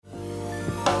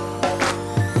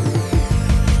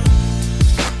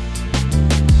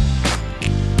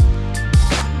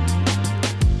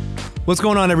What's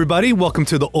going on, everybody? Welcome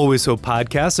to the Always Hope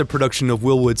podcast, a production of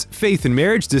Will Wood's Faith and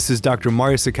Marriage. This is Dr.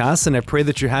 Mario Sakas, and I pray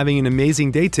that you're having an amazing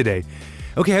day today.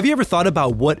 Okay, have you ever thought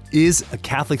about what is a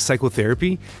Catholic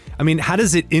psychotherapy? I mean, how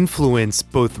does it influence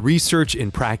both research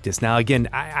and practice? Now, again,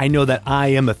 I know that I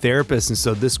am a therapist, and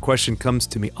so this question comes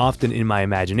to me often in my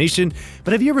imagination,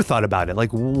 but have you ever thought about it? Like,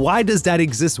 why does that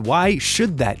exist? Why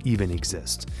should that even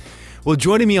exist? Well,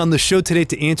 joining me on the show today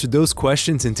to answer those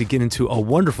questions and to get into a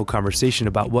wonderful conversation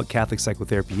about what Catholic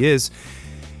psychotherapy is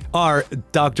are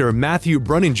Dr. Matthew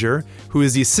Breuninger, who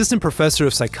is the Assistant Professor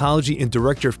of Psychology and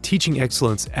Director of Teaching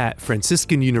Excellence at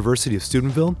Franciscan University of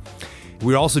Steubenville.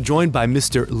 We're also joined by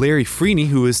Mr. Larry Freeney,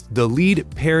 who is the lead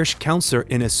parish counselor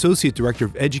and Associate Director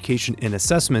of Education and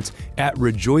Assessments at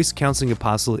Rejoice Counseling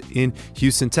Apostolate in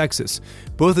Houston, Texas.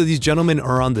 Both of these gentlemen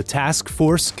are on the task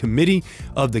force committee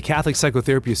of the Catholic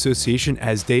Psychotherapy Association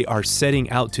as they are setting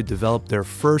out to develop their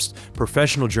first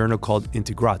professional journal called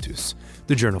Integratus,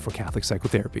 the Journal for Catholic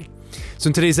Psychotherapy. So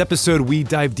in today's episode, we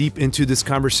dive deep into this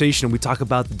conversation. We talk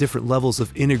about the different levels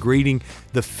of integrating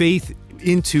the faith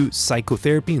into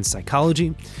psychotherapy and psychology,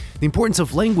 the importance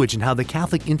of language and how the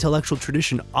Catholic intellectual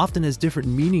tradition often has different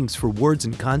meanings for words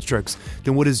and constructs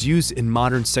than what is used in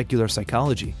modern secular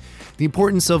psychology, the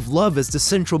importance of love as the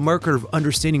central marker of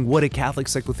understanding what a Catholic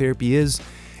psychotherapy is,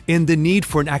 and the need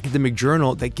for an academic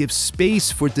journal that gives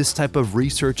space for this type of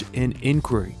research and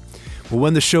inquiry. Well,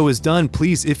 when the show is done,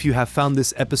 please, if you have found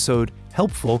this episode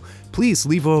helpful, please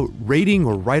leave a rating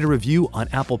or write a review on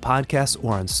Apple Podcasts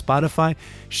or on Spotify.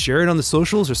 Share it on the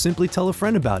socials or simply tell a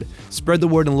friend about it. Spread the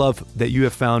word and love that you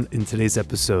have found in today's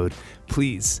episode,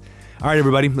 please. All right,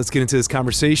 everybody, let's get into this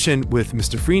conversation with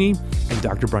Mr. Freeney and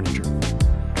Dr. Breuninger.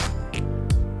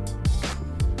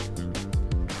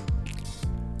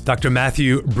 Dr.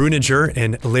 Matthew Breuninger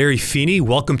and Larry Freeney,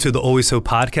 welcome to the Always Hope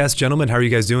podcast. Gentlemen, how are you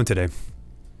guys doing today?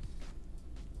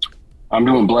 I'm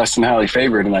doing blessed and highly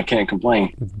favored, and I can't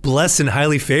complain. Blessed and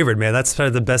highly favored, man. That's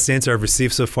probably the best answer I've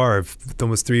received so far. Of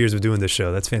almost 3 years of doing this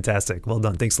show. That's fantastic. Well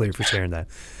done. Thanks, Larry, for sharing that.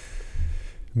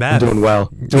 Matt. I'm doing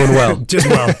well. Just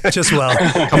well.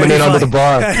 Coming in under the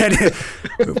bar.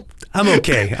 I'm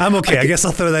okay. I guess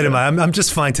I'll throw that in I'm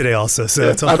just fine today also. So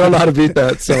it's all I don't know how to beat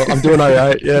that, so I'm doing all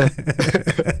right, yeah.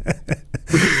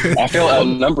 I feel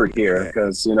outnumbered here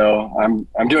because, I'm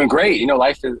doing great.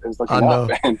 Life is looking up.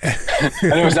 And I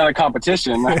know it's not a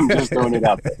competition. I'm just throwing it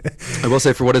out there. I will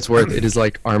say, for what it's worth, it is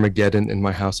like Armageddon in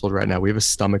my household right now. We have a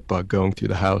stomach bug going through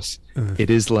the house. It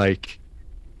is like,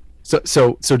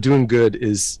 so doing good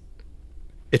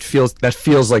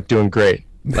feels like doing great.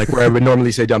 Like where I would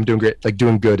normally say I'm doing great, like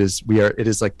doing good it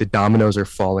is like the dominoes are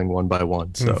falling one by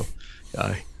one. So,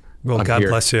 well, I'm God here.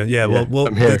 bless you. Yeah, well,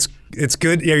 I'm here. It's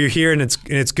good. Yeah, you're here, and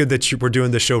it's good that we're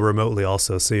doing the show remotely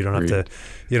also, so you don't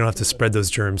have to spread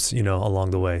those germs, along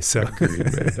the way. So agreed,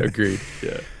 man. Agreed.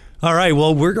 Yeah. All right.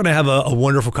 Well, we're going to have a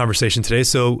wonderful conversation today.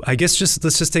 So I guess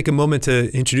let's just take a moment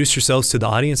to introduce yourselves to the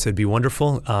audience. It'd be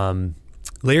wonderful.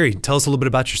 Larry, tell us a little bit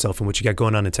about yourself and what you got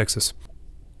going on in Texas.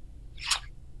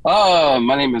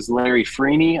 My name is Larry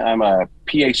Freeney. I'm a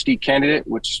PhD candidate,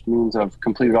 which means I've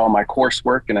completed all my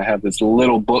coursework, and I have this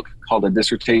little book called a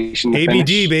dissertation.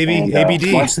 ABD, baby, and, ABD.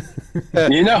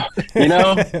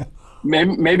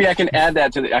 Maybe I can add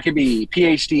that to I could be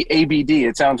PhD ABD.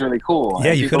 It sounds really cool.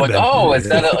 Yeah, you could have been. Oh, is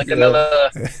that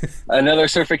another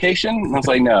certification? And I was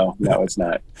like, no, it's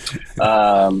not.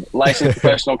 Licensed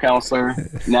professional counselor,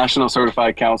 national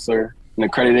certified counselor, an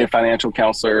accredited financial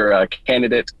counselor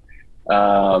candidate.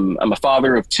 I'm a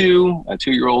father of two, a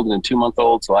 2-year-old and a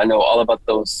 2-month-old. So I know all about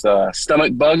those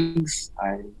stomach bugs.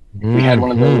 We had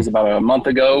one of those about a month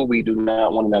ago. We do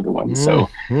not want another one. So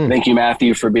thank you,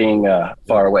 Matthew, for being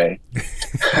far away.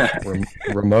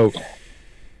 Remote.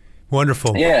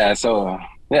 Wonderful. Yeah. So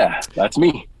that's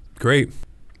me. Great.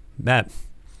 Matt.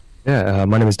 Yeah.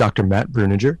 My name is Dr. Matt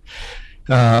Breuninger.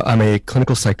 I'm a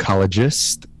clinical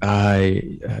psychologist.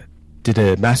 I did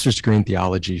a master's degree in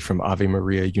theology from Ave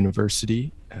Maria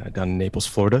University down in Naples,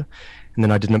 Florida. And then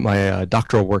I did my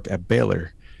doctoral work at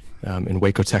Baylor in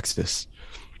Waco, Texas.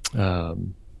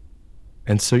 And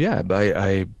so, I'm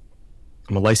a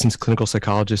licensed clinical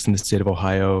psychologist in the state of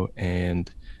Ohio,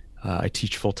 and I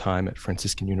teach full-time at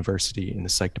Franciscan University in the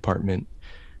psych department,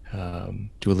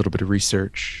 do a little bit of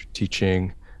research,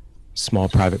 teaching, small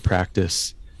private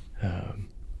practice,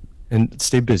 and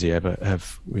stay busy. We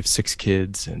have 6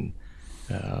 kids, and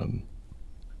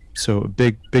so a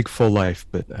big full life,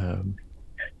 but a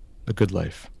good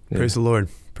life. Yeah. Praise the Lord.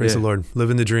 Praise the Lord.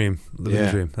 Living the dream. Living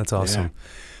the dream. That's awesome. Yeah.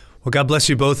 Well, God bless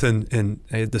you both and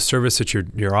the service that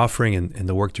you're offering and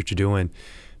the work that you're doing.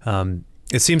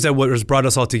 It seems that what has brought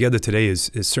us all together today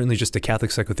is certainly just the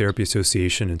Catholic Psychotherapy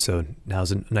Association. And so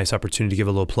now's a nice opportunity to give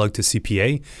a little plug to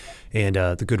CPA and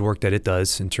the good work that it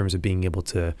does in terms of being able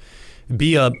to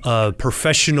be a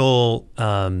professional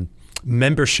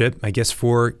membership, I guess,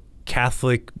 for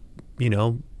Catholic,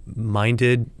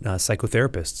 minded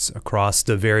psychotherapists across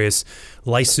the various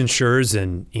licensures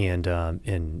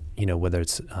and whether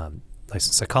it's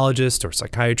licensed psychologists or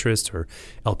psychiatrists or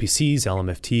LPCs,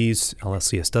 LMFTs,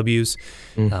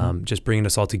 LCSWs, just bringing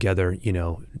us all together,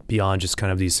 beyond just kind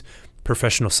of these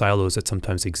professional silos that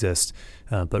sometimes exist,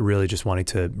 but really just wanting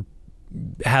to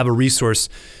have a resource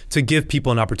to give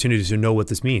people an opportunity to know what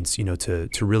this means, to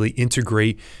really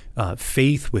integrate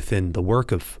faith within the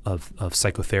work of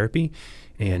psychotherapy.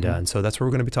 And so that's what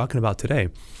we're going to be talking about today.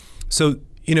 So,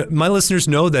 my listeners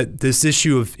know that this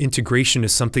issue of integration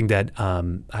is something that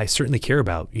I certainly care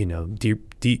about,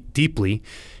 deeply.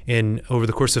 And over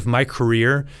the course of my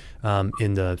career,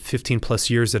 in the 15 plus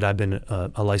years that I've been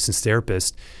a licensed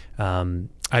therapist,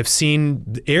 I've seen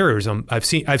the errors. I've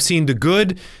seen the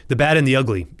good, the bad, and the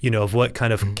ugly, of what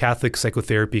kind of Catholic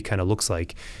psychotherapy kind of looks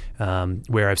like,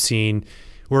 where I've seen,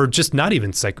 or just not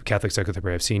even Catholic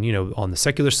psychotherapy. I've seen, on the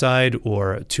secular side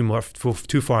or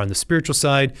too far on the spiritual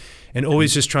side, and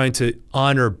always just trying to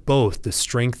honor both the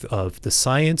strength of the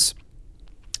science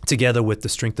together with the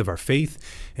strength of our faith,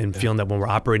 and feeling that when we're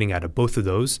operating out of both of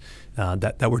those,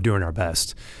 that we're doing our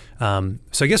best. So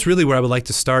I guess really where I would like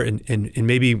to start, and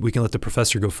maybe we can let the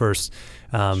professor go first,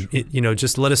 sure.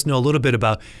 Just let us know a little bit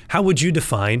about how would you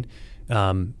define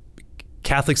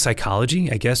Catholic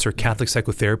psychology, I guess, or Catholic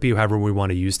psychotherapy, however we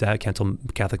want to use that,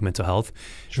 Catholic mental health.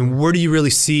 Sure. And where do you really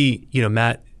see,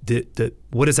 Matt,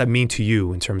 what does that mean to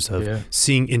you in terms of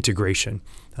seeing integration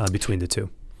between the two?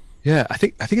 Yeah, I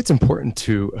think it's important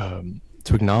to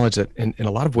acknowledge that in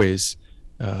a lot of ways,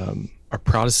 our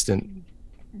Protestant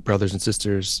brothers and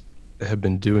sisters have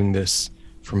been doing this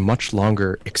for much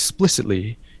longer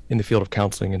explicitly in the field of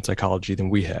counseling and psychology than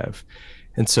we have.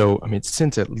 And so,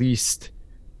 since at least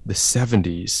the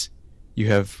 70s, you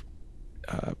have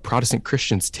Protestant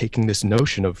Christians taking this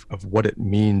notion of what it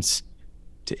means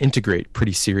to integrate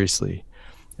pretty seriously.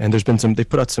 And there's been they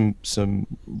put out some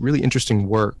really interesting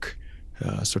work.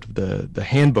 Sort of the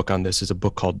handbook on this is a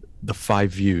book called The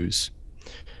Five Views,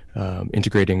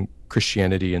 Integrating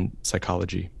Christianity and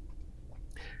Psychology.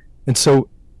 And so,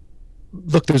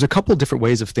 look, there's a couple different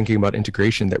ways of thinking about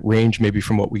integration that range maybe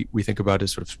from what we think about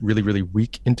as sort of really, really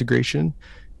weak integration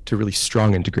to really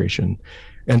strong integration.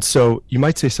 And so you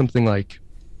might say something like,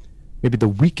 maybe the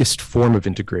weakest form of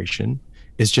integration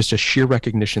is just a sheer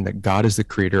recognition that God is the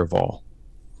creator of all,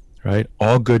 right?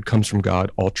 All good comes from God,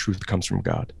 all truth comes from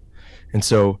God. And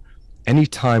so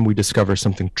anytime we discover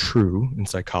something true in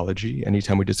psychology,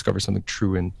 anytime we discover something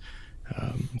true in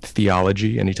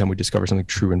theology, anytime we discover something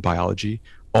true in biology,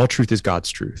 all truth is God's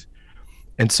truth.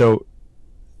 And so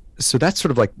that's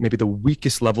sort of like maybe the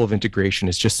weakest level of integration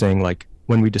is just saying, like,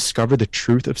 when we discover the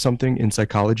truth of something in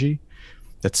psychology,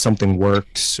 that something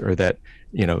works, or that,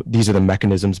 these are the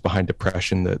mechanisms behind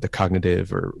depression, the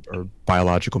cognitive or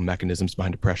biological mechanisms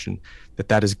behind depression,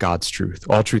 that is God's truth.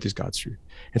 All truth is God's truth.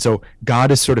 And so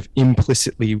God is sort of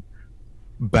implicitly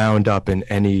bound up in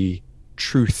any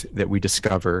truth that we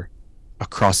discover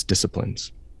across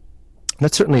disciplines. And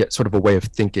that's certainly sort of a way of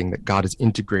thinking that God is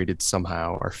integrated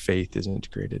somehow, our faith is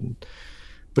integrated.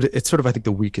 But it's sort of, I think,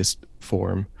 the weakest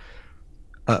form.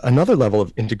 Another level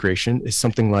of integration is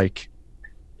something like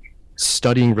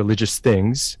studying religious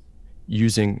things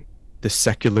using the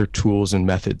secular tools and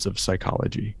methods of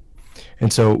psychology.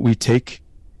 And so we take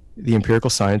the empirical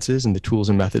sciences and the tools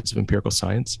and methods of empirical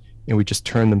science, and we just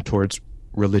turn them towards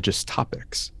religious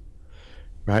topics,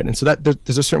 right? And so that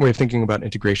there's a certain way of thinking about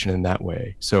integration in that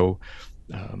way. So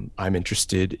I'm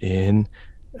interested in,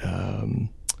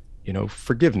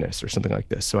 forgiveness or something like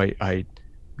this. So I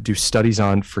do studies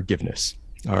on forgiveness,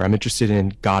 or I'm interested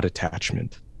in God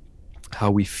attachment, how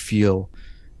we feel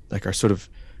like our sort of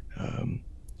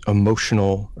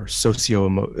emotional or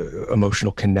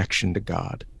socio-emotional connection to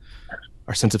God,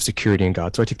 our sense of security in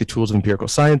God. So I take the tools of empirical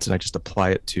science and I just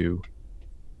apply it to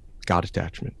God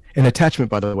attachment. And attachment,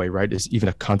 by the way, right, is even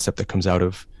a concept that comes out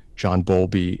of John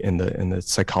Bowlby in the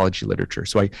psychology literature.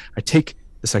 So I take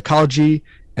the psychology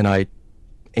and I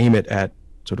aim it at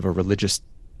sort of a religious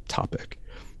topic.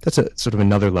 That's a sort of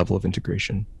another level of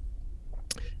integration.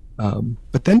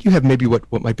 But then you have maybe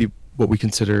what might be what we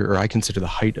consider, or I consider, the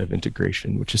height of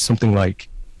integration, which is something like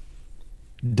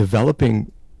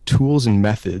developing tools and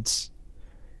methods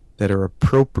that are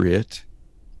appropriate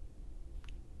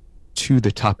to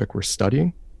the topic we're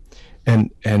studying,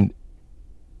 and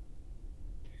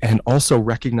and also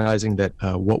recognizing that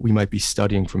what we might be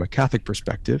studying from a Catholic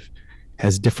perspective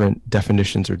has different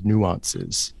definitions or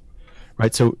nuances,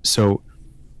 right? So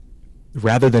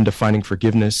rather than defining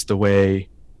forgiveness the way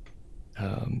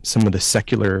some of the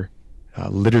secular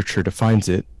literature defines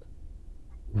it,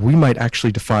 we might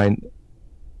actually define,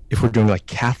 if we're doing like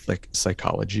Catholic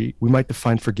psychology, we might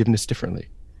define forgiveness differently,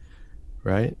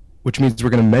 right? Which means we're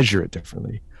going to measure it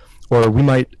differently, or we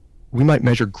might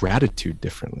measure gratitude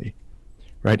differently,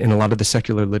 right? In a lot of the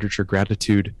secular literature,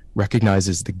 gratitude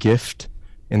recognizes the gift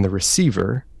and the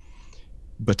receiver,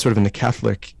 but sort of in the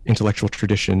Catholic intellectual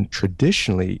tradition,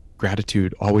 traditionally,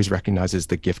 gratitude always recognizes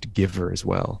the gift giver as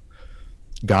well,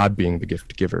 God being the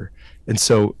gift giver. And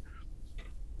so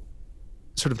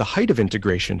sort of the height of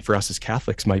integration for us as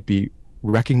Catholics might be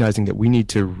recognizing that we need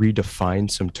to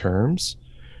redefine some terms.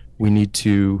 We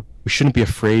shouldn't be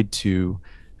afraid to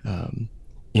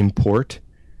import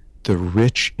the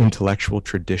rich intellectual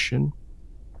tradition,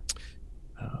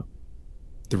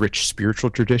 the rich spiritual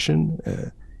tradition,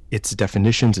 its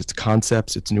definitions, its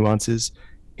concepts, its nuances,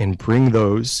 and bring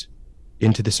those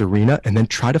into this arena, and then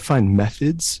try to find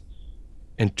methods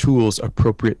and tools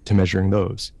appropriate to measuring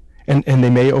those. And they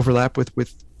may overlap with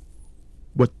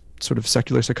what sort of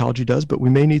secular psychology does, but we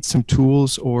may need some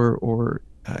tools or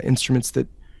instruments that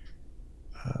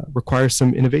require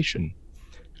some innovation.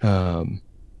 And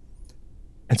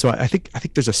so I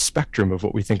think there's a spectrum of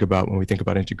what we think about when we think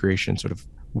about integration, sort of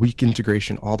weak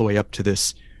integration all the way up to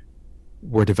this.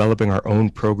 We're developing our own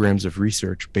programs of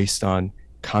research based on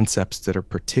concepts that are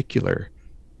particular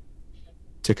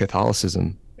to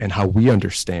Catholicism and how we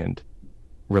understand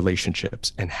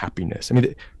relationships and happiness. I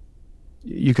mean,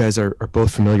 you guys are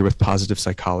both familiar with positive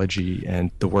psychology and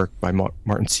the work by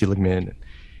Martin Seligman.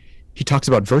 He talks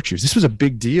about virtues. This was a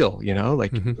big deal,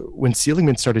 when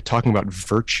Seligman started talking about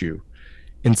virtue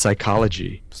in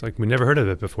psychology. It's like we never heard of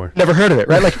it before. Never heard of it,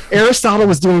 right? Like Aristotle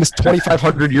was doing this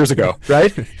 2,500 years ago,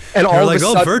 right? And all like, of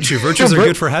a sudden, virtues are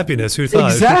good for happiness. Who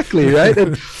thought? Exactly, right?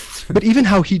 But even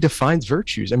how he defines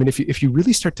virtues. I mean, if you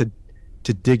really start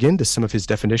to dig into some of his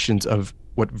definitions of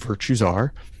what virtues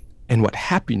are and what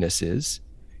happiness is,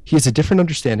 he has a different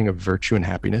understanding of virtue and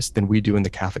happiness than we do in the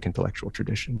Catholic intellectual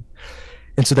tradition.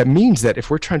 And so that means that if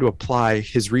we're trying to apply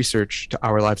his research to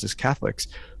our lives as Catholics,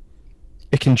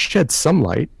 it can shed some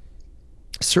light.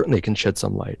 Certainly it can shed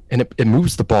some light. And it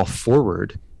moves the ball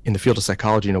forward in the field of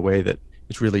psychology in a way that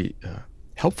is really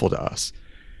helpful to us.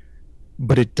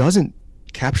 But it doesn't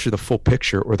capture the full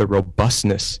picture or the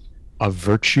robustness of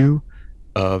virtue,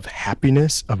 of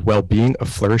happiness, of well-being, of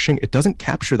flourishing. It doesn't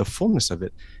capture the fullness of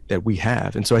it that we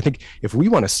have. And so I think if we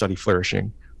want to study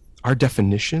flourishing, our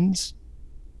definitions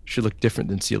should look different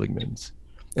than Seligman's.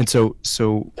 And so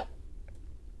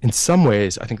in some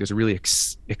ways, I think there's a really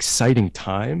exciting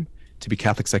time to be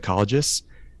Catholic psychologists,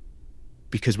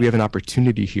 because we have an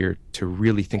opportunity here to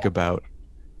really think about,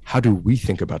 how do we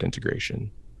think about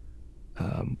integration?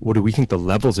 What do we think the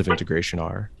levels of integration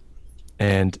are?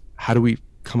 And how do we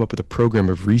come up with a program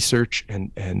of research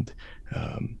and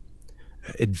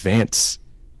advance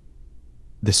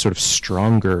this sort of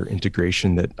stronger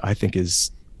integration that I think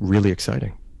is really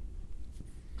exciting?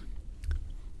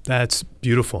 That's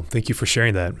beautiful. Thank you for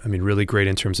sharing that. I mean, really great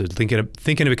in terms of thinking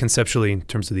of it conceptually in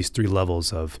terms of these three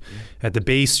levels of, at the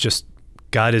base, just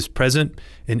God is present,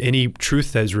 and any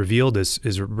truth that is revealed is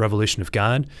a revelation of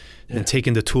God, and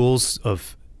taking the tools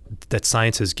that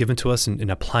science has given to us and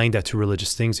applying that to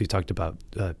religious things. You talked about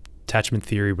attachment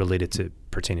theory related to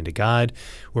pertaining to God,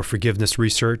 or forgiveness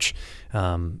research,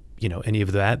 any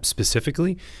of that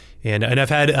specifically. And I've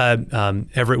had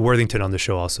Everett Worthington on the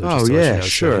show also. Oh, yeah,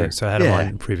 sure. So I had him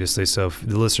on previously. So if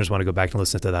the listeners want to go back and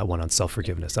listen to that one on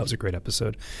self-forgiveness, that was a great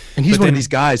episode. And he's one of these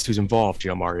guys who's involved,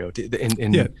 Mario,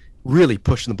 in really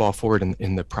pushing the ball forward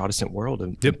in the Protestant world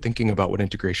and thinking about what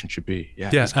integration should be.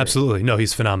 Yeah, absolutely. No,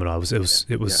 he's phenomenal.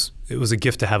 It was a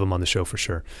gift to have him on the show for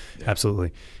sure. Yeah.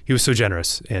 Absolutely. He was so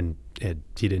generous, and he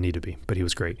didn't need to be, but he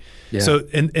was great. Yeah. So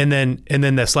and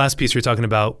then this last piece you're talking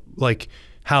about, like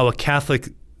how a Catholic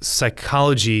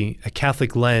psychology, a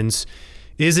Catholic lens,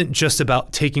 isn't just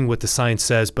about taking what the science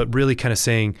says, but really kind of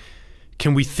saying,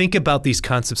 can we think about these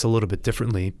concepts a little bit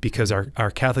differently? Because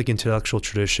our Catholic intellectual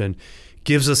tradition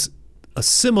gives us a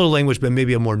similar language, but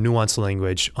maybe a more nuanced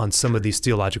language on some of these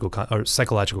theological or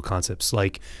psychological concepts,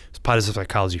 like positive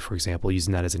psychology, for example,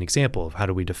 using that as an example of how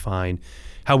we define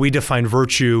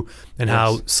virtue, and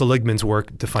how Seligman's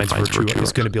work defines virtue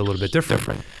is going to be a little bit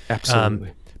different.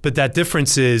 Absolutely. But that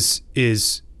difference is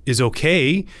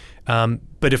okay.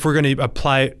 But if we're going to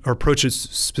apply or approach it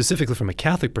specifically from a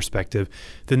Catholic perspective,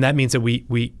 then that means that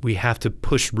we have to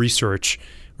push research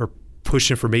or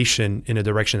push information in a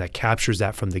direction that captures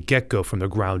that from the get-go, from the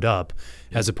ground up,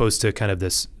 as opposed to kind of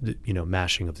this,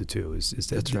 mashing of the two. Is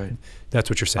that, that's right? That's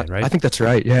what you're saying, right? I think that's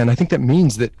right. Yeah, and I think that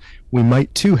means that we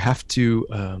might too have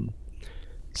to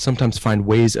sometimes find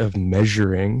ways of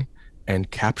measuring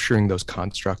and capturing those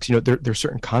constructs. There are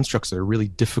certain constructs that are really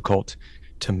difficult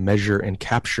to measure and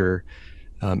capture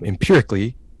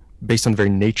empirically, based on the very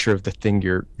nature of the thing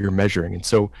you're measuring. And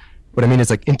so what I mean is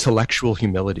like intellectual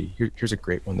humility. Here's a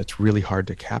great one that's really hard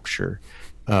to capture.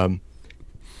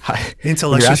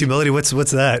 Intellectual humility, what's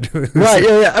that? Right,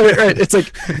 yeah. I mean, right. It's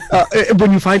like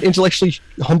when you find intellectually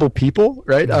humble people,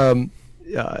 right?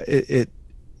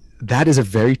 That is a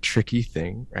very tricky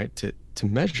thing, right, to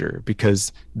measure,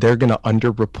 because they're going to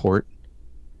underreport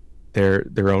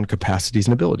their own capacities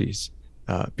and abilities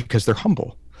because they're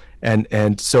humble,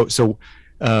 and so.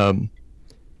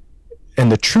 And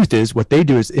the truth is, what they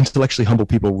do is intellectually humble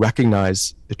people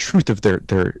recognize the truth of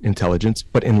their intelligence,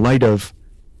 but in light of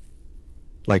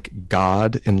like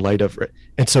God, in light of,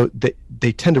 and so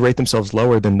they tend to rate themselves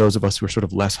lower than those of us who are sort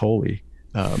of less holy,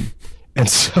 and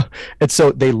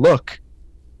so they look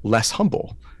less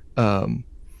humble. And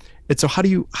so how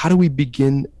do we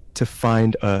begin to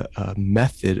find a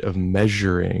method of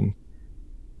measuring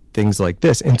things like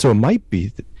this? And so it might be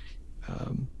that,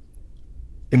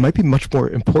 it might be much more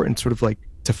important sort of like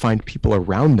to find people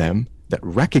around them that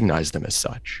recognize them as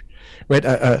such,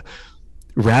 right?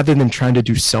 Rather than trying to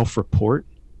do self-report,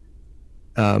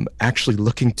 actually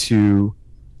looking to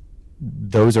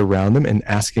those around them and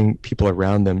asking people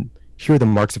around them, here are the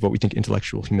marks of what we think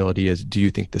intellectual humility is. Do you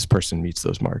think this person meets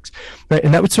those marks? Right?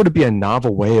 And that would sort of be a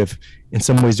novel way of, in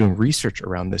some ways, doing research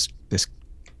around this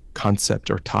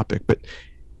concept or topic. But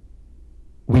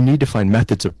we need to find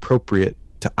methods appropriate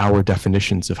to our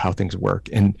definitions of how things work.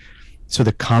 And so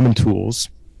the common tools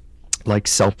like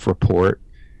self-report,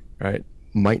 right,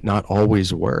 might not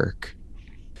always work.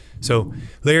 So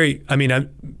Larry, I mean,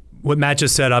 what Matt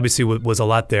just said obviously was a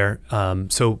lot there.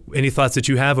 So any thoughts that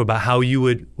you have about how you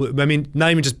would, I mean, not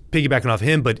even just piggybacking off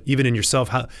him, but even in yourself,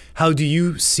 how do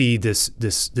you see this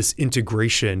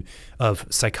integration of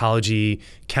psychology,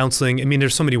 counseling? I mean,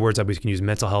 there's so many words that we can use,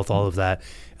 mental health, all of that,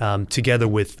 together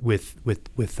with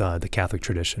the Catholic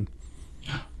tradition.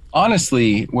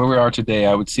 Honestly, where we are today,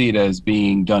 I would see it as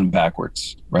being done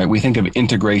backwards, right? We think of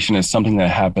integration as something that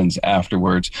happens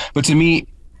afterwards. But to me,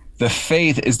 the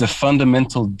faith is the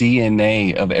fundamental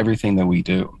DNA of everything that we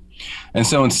do. And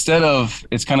so instead of,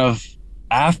 it's kind of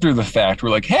after the fact,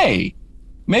 we're like, hey,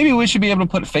 maybe we should be able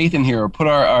to put faith in here or put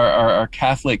our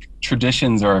Catholic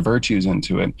traditions or our virtues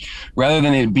into it, rather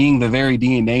than it being the very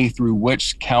DNA through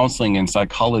which counseling and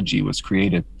psychology was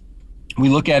created. We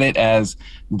look at it as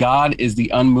God is the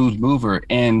unmoved mover,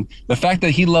 and the fact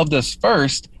that he loved us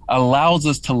first allows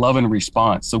us to love in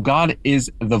response. So God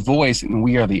is the voice and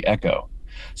we are the echo.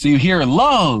 So you hear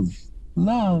love,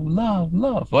 love, love,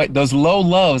 love, right? Those low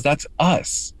loves, that's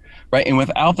us, right? And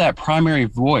without that primary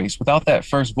voice, without that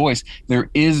first voice, there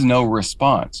is no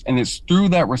response. And it's through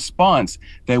that response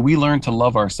that we learn to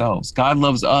love ourselves. God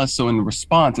loves us. So in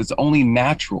response, it's only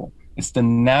natural. It's the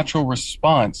natural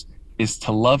response is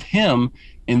to love him.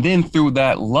 And then through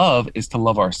that love is to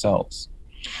love ourselves.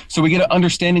 So we get an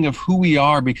understanding of who we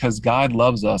are because God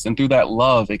loves us. And through that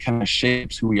love, it kind of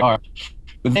shapes who we are.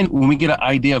 But then when we get an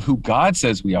idea of who God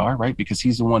says we are, right, because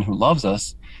he's the one who loves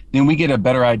us, then we get a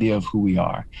better idea of who we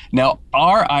are. Now,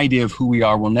 our idea of who we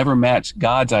are will never match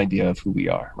God's idea of who we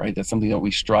are, right? That's something that we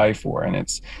strive for. And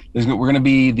we're going to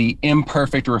be the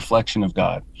imperfect reflection of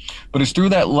God. But it's through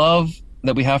that love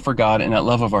that we have for God and that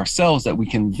love of ourselves that we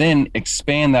can then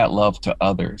expand that love to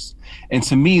others. And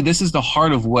to me, this is the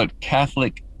heart of what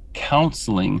Catholic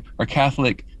counseling or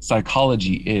Catholic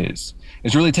psychology is.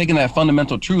 It's really taking that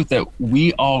fundamental truth that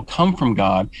we all come from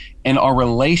God and our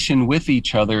relation with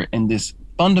each other, and this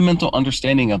fundamental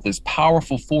understanding of this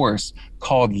powerful force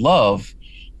called love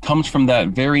comes from that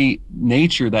very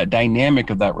nature, that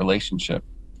dynamic of that relationship.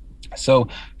 So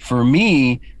for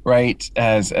me, right,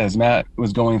 as Matt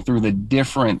was going through the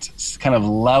different kind of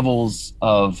levels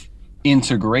of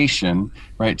integration,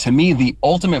 right, to me, the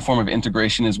ultimate form of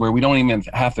integration is where we don't even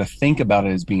have to think about it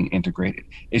as being integrated.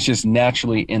 It's just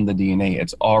naturally in the DNA.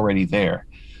 It's already there.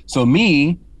 So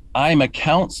me, I'm a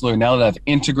counselor now that I've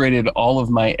integrated all of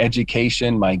my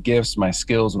education, my gifts, my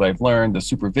skills, what I've learned, the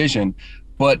supervision.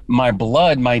 But my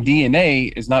blood, my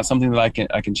DNA is not something that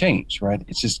I can change, right?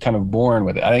 It's just kind of born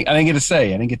with it. I didn't get to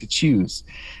say, I didn't get to choose.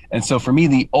 And so for me,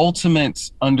 the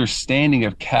ultimate understanding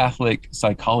of Catholic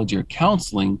psychology or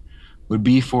counseling would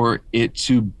be for it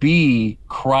to be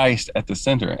Christ at the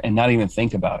center and not even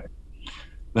think about it.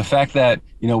 the fact that,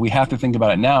 we have to think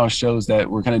about it now shows that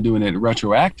we're kind of doing it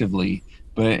retroactively.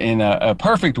 But in a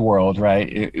perfect world,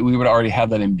 right, we would already have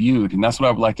that imbued. And that's what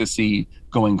I would like to see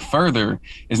going further,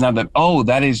 is not that,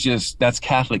 that's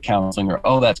Catholic counseling,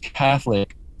 or, that's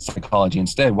Catholic psychology.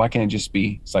 Instead, why can't it just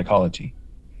be psychology?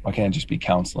 Why can't it just be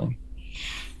counseling?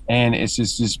 And it's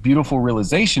just this beautiful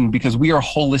realization, because we are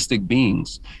holistic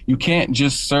beings. You can't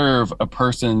just serve a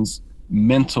person's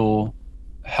mental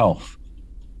health,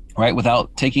 right,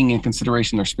 without taking in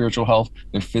consideration their spiritual health,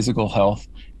 their physical health,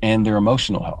 and their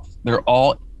emotional health. They're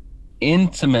all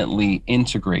intimately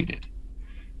integrated,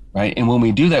 right? And when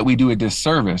we do that, we do a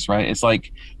disservice, right? It's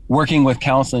like working with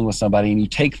counseling with somebody, and you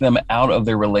take them out of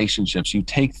their relationships, you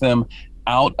take them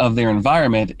out of their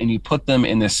environment, and you put them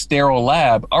in this sterile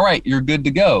lab. All right, you're good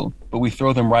to go, but we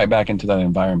throw them right back into that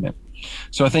environment.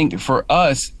 So I think for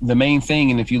us, the main thing,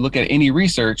 and if you look at any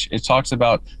research, it talks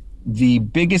about the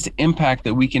biggest impact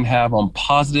that we can have on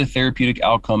positive therapeutic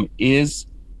outcome is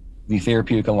the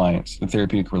therapeutic alliance, the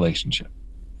therapeutic relationship,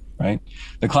 right?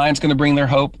 The client's going to bring their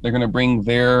hope. They're going to bring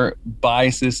their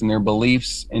biases and their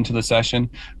beliefs into the session,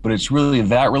 but it's really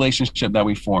that relationship that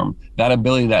we form, that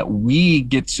ability that we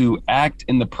get to act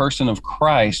in the person of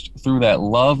Christ through that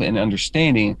love and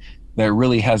understanding, that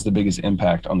really has the biggest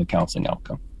impact on the counseling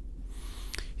outcome.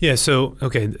 Yeah. So,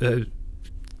 okay.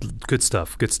 Good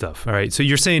stuff. All right. So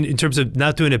you're saying, in terms of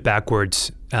not doing it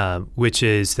backwards, which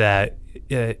is that,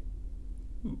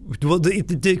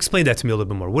 explain that to me a little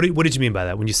bit more. What did you mean by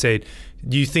that? When you say,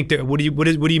 do you think that, what do you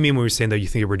mean when we're saying that you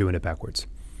think that we're doing it backwards?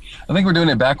 I think we're doing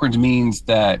it backwards means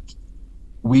that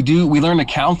we learn the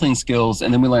counseling skills,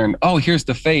 and then we learn, here's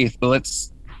the faith, but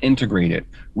let's integrate it,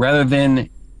 rather than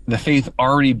the faith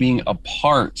already being a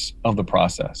part of the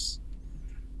process.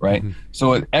 Right. Mm-hmm.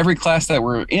 So at every class that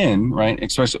we're in, right,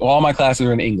 especially all my classes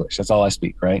are in English. That's all I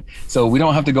speak. Right. So we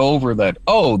don't have to go over that,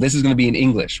 this is going to be in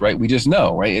English. Right. We just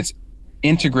know, right. It's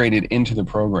integrated into the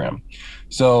program.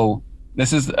 So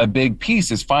this is a big piece,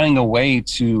 is finding a way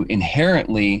to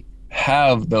inherently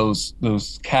have those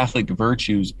Catholic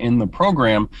virtues in the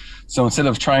program. So instead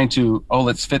of trying to,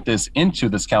 let's fit this into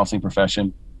this counseling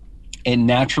profession, it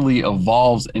naturally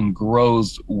evolves and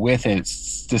grows with it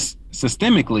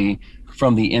systemically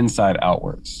from the inside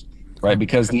outwards, right?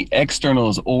 Because the external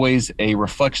is always a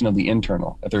reflection of the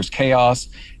internal. If there's chaos,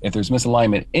 if there's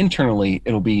misalignment internally,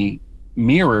 it'll be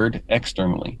mirrored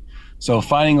externally. So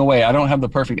finding a way, I don't have the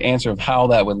perfect answer of how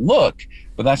that would look,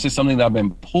 but that's just something that I've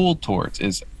been pulled towards,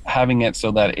 is having it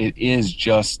so that it is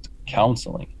just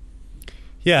counseling.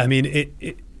 Yeah, I mean,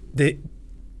 like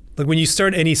when you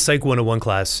start any Psych 101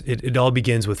 class, it all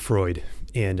begins with Freud.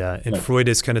 And Freud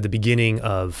is kind of the beginning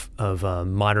of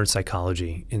modern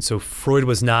psychology, and so Freud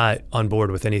was not on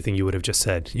board with anything you would have just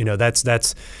said.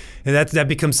 That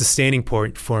becomes the standing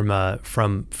point from our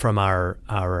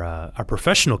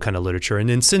professional kind of literature. And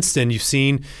then since then, you've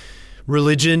seen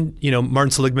religion.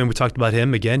 Martin Seligman, we talked about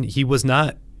him again. He was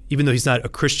not, even though he's not a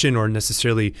Christian or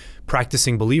necessarily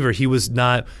practicing believer, he was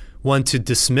not one to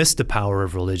dismiss the power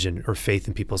of religion or faith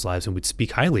in people's lives, and would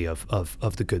speak highly of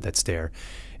the good that's there.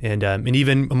 And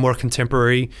even a more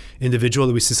contemporary individual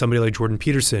that we see, somebody like Jordan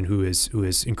Peterson, who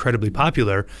is incredibly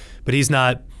popular, but he's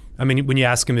not. I mean, when you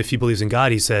ask him if he believes in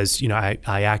God, he says, I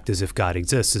act as if God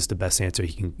exists, is the best answer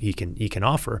he can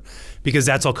offer, because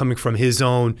that's all coming from his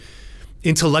own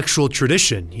intellectual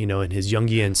tradition, and his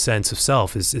Jungian sense of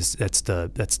self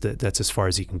that's as far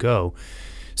as he can go.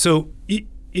 So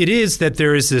it is that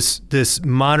there is this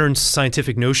modern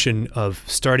scientific notion of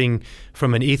starting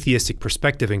from an atheistic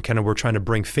perspective, and kind of we're trying to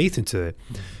bring faith into it.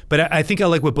 Mm-hmm. But I think I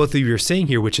like what both of you are saying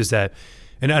here, which is that,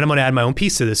 and I'm going to add my own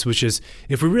piece to this, which is,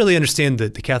 if we really understand the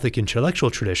Catholic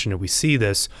intellectual tradition, and we see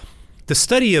this, the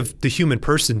study of the human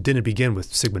person didn't begin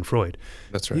with Sigmund Freud.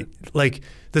 That's right. Like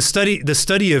the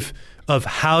study of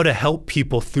how to help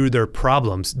people through their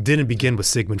problems didn't begin with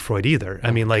Sigmund Freud either.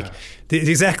 I mean, like,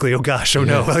 exactly. Oh gosh. Oh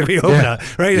no. Like, we hope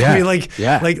not. Right. Yeah. I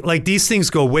mean, like these things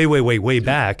go way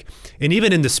back. And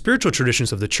even in the spiritual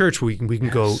traditions of the church, we can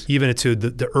go even into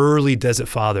the early Desert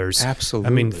Fathers. Absolutely.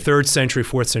 I mean, 3rd century,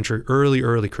 4th century,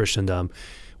 early Christendom,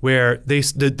 where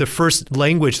the first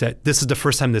language, that this is the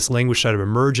first time this language started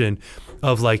emerging,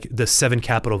 of like the 7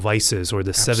 capital vices or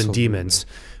the 7 demons.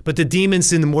 But the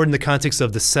demons more in the context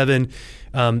of the 7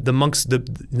 The monks, the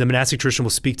monastic tradition will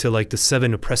speak to like the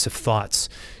 7 oppressive thoughts.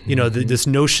 You know, this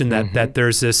notion that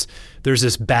there's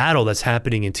this battle that's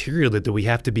happening interiorly that we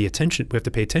have to pay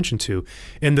attention to,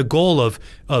 and the goal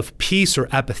of peace or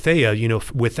apatheia, you know,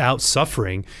 without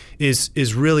suffering,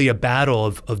 is really a battle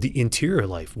of the interior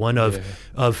life, one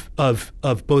of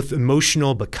both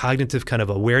emotional but cognitive kind of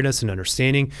awareness and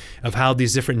understanding of how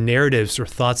these different narratives or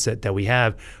thoughts that we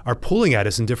have are pulling at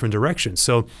us in different directions.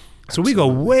 So we go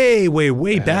way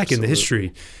back in the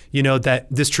history, you know, that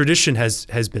this tradition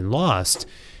has been lost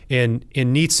and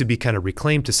needs to be kind of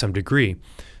reclaimed to some degree.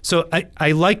 So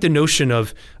I like the notion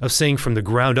of saying from the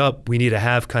ground up, we need to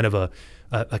have kind of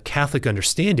a Catholic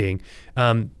understanding,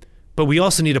 but we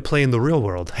also need to play in the real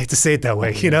world. I hate to say it that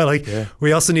way, you know, like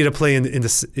we also need to play in I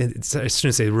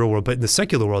shouldn't say the real world, but in the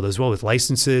secular world as well, with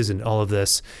licenses and all of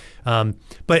this.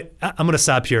 But I'm going to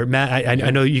stop here, Matt. I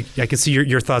know I can see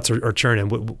your thoughts are churning.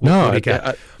 Look,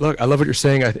 I love what you're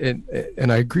saying,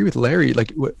 and I agree with Larry.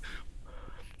 Like,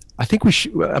 I think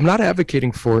I'm not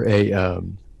advocating for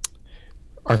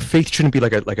our faith shouldn't be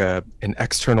like an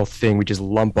external thing we just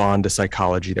lump on to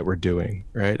psychology that we're doing,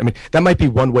 right? I mean, that might be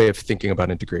one way of thinking about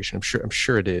integration. I'm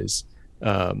sure it is,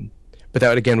 but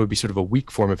that again would be sort of a weak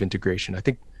form of integration. I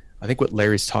think what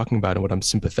Larry's talking about and what I'm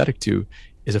sympathetic to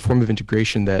is a form of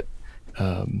integration that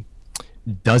the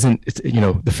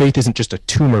faith isn't just a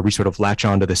tumor we sort of latch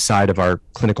onto the side of our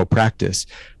clinical practice,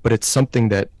 but it's something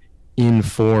that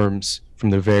informs from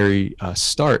the very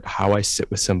start how I sit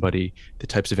with somebody, the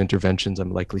types of interventions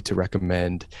I'm likely to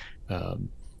recommend,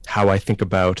 how I think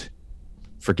about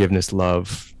forgiveness,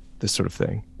 love, this sort of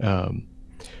thing.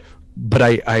 But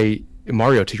I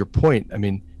Mario, to your point, I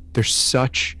mean, there's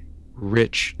such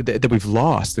rich that we've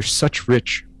lost. There's such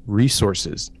rich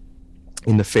resources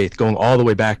in the faith, going all the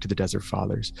way back to the Desert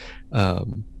Fathers,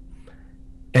 and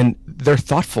they're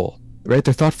thoughtful. Right?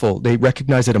 They're thoughtful. They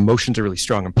recognize that emotions are really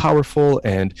strong and powerful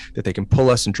and that they can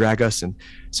pull us and drag us. And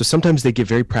so sometimes they give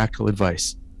very practical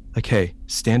advice, like, hey,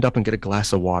 stand up and get a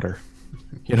glass of water.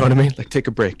 You know what I mean? Like, take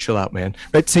a break, chill out, man.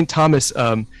 Right? St. Thomas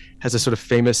has a sort of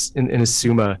famous, in his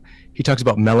Summa, he talks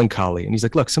about melancholy. And he's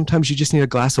like, look, sometimes you just need a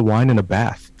glass of wine and a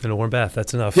bath. And a warm bath,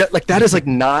 that's enough. Yeah, like that is like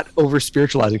not over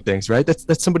spiritualizing things, right?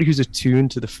 That's somebody who's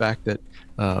attuned to the fact that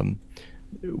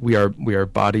we are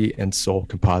body and soul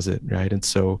composite, right? And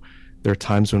so there are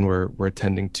times when we're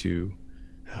attending to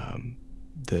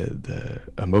the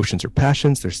emotions or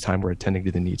passions. There's time we're attending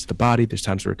to the needs of the body. There's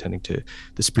times we're attending to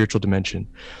the spiritual dimension.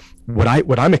 What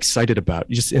I'm excited about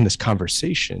just in this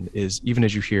conversation is, even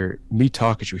as you hear me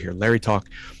talk, as you hear Larry talk,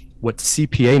 what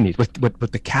CPA needs,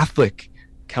 what the Catholic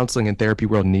counseling and therapy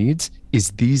world needs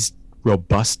is these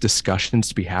robust discussions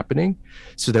to be happening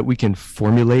so that we can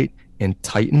formulate and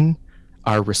tighten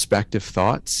our respective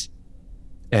thoughts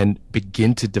and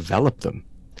begin to develop them.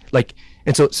 Like,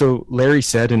 and so Larry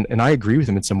said, and I agree with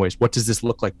him in some ways, what does this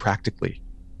look like practically?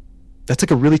 That's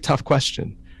like a really tough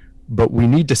question, but we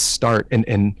need to start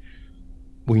and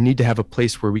we need to have a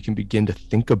place where we can begin to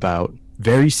think about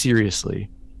very seriously,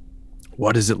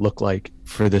 what does it look like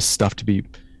for this stuff to be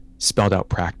spelled out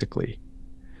practically?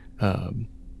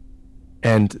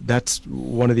 And that's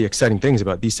one of the exciting things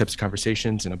about these types of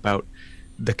conversations and about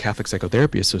the Catholic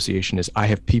Psychotherapy Association is I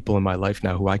have people in my life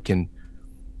now who I can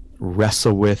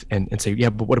wrestle with and say, yeah,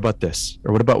 but what about this?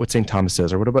 Or what about what St. Thomas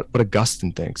says? Or what about what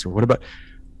Augustine thinks? Or what about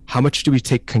how much do we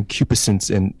take concupiscence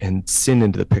and sin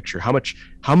into the picture? How much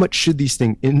should these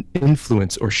things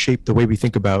influence or shape the way we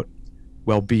think about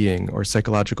well-being or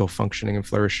psychological functioning and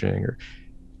flourishing? Or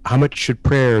how much should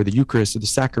prayer, the Eucharist, or the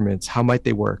sacraments, how might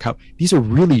they work? These are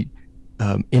really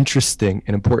interesting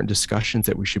and important discussions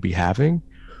that we should be having.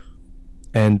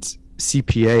 And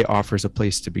CPA offers a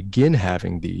place to begin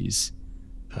having these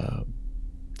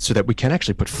so that we can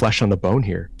actually put flesh on the bone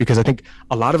here. Because I think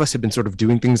a lot of us have been sort of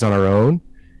doing things on our own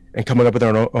and coming up with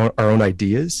our own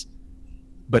ideas.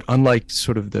 But unlike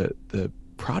sort of the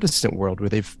Protestant world where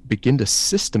they've begun to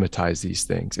systematize these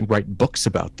things and write books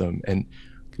about them and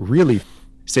really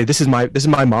say, this is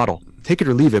my model, take it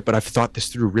or leave it, but I've thought this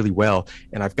through really well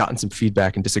and I've gotten some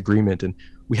feedback and disagreement. And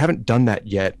we haven't done that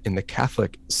yet in the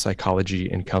Catholic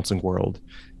psychology and counseling world,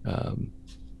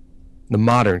 the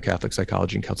modern Catholic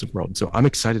psychology and counseling world. And so I'm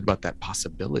excited about that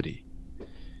possibility.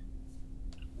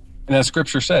 And as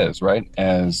scripture says, right,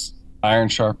 as iron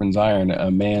sharpens iron,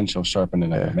 a man shall sharpen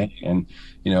another man. And,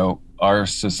 you know, our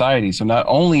society, so not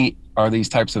only are these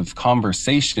types of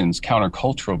conversations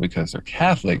countercultural because they're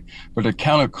Catholic, but they're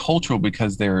countercultural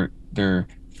because they're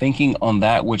thinking on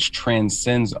that which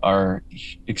transcends our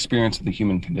experience of the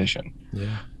human condition.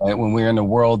 Yeah. Right? When we're in a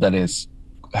world that is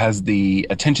has the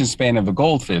attention span of a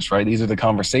goldfish, right? These are the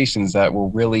conversations that will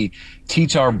really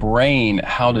teach our brain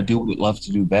how to do what it loves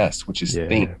to do best, which is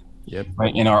think. Yep.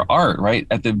 Right. In our art, right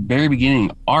at the very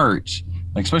beginning, art,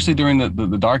 like especially during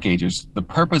the Dark Ages, the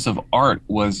purpose of art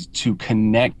was to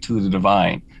connect to the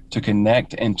divine, to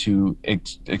connect and to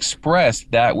express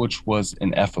that which was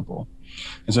ineffable.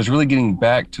 And so it's really getting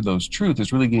back to those truths.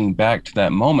 It's really getting back to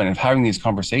that moment of having these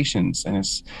conversations. And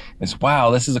it's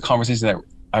wow, this is a conversation that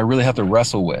I really have to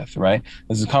wrestle with, right?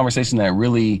 This is a conversation that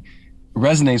really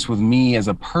resonates with me as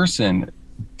a person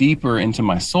deeper into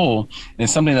my soul. And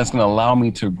it's something that's going to allow me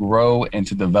to grow and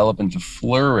to develop and to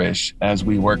flourish as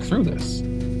we work through this.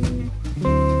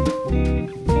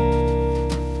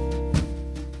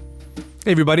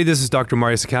 Hey everybody, this is Dr.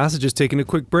 Mario Sacasa, just taking a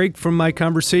quick break from my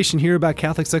conversation here about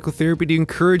Catholic psychotherapy to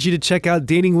encourage you to check out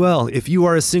Dating Well. If you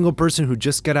are a single person who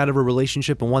just got out of a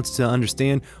relationship and wants to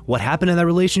understand what happened in that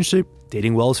relationship,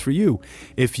 Dating Well is for you.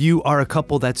 If you are a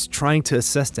couple that's trying to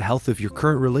assess the health of your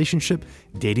current relationship,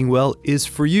 Dating Well is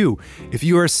for you. If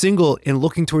you are single and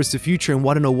looking towards the future and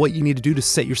want to know what you need to do to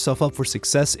set yourself up for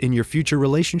success in your future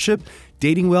relationship,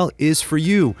 Dating Well is for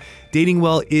you. Dating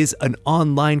Well is an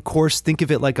online course. Think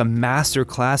of it like a master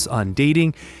class on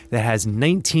dating that has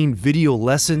 19 video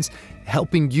lessons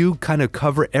helping you kind of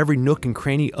cover every nook and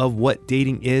cranny of what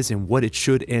dating is and what it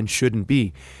should and shouldn't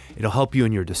be. It'll help you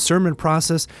in your discernment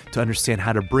process to understand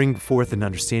how to bring forth an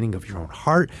understanding of your own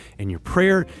heart and your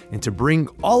prayer and to bring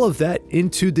all of that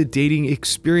into the dating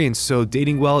experience. So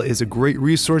Dating Well is a great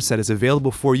resource that is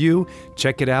available for you.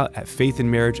 Check it out at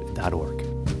faithandmarriage.org.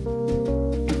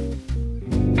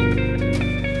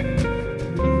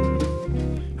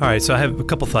 All right, so I have a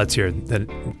couple thoughts here that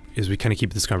as we kind of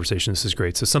keep this conversation, this is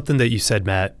great. So something that you said,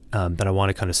 Matt, that I want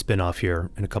to kind of spin off here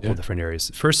in a couple of different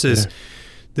areas. First is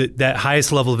that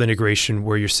highest level of integration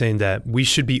where you're saying that we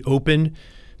should be open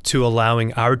to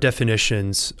allowing our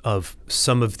definitions of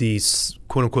some of these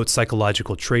quote unquote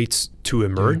psychological traits to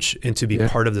emerge and to be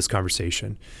part of this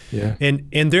conversation. Yeah.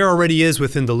 And there already is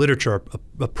within the literature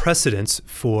a precedence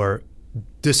for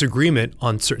disagreement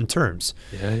on certain terms.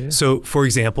 So for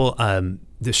example,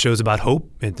 this show's about hope,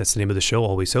 and that's the name of the show,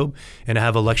 Always Hope. And I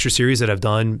have a lecture series that I've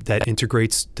done that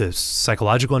integrates the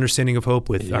psychological understanding of hope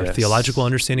with our theological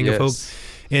understanding of hope.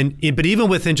 But even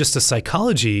within just the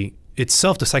psychology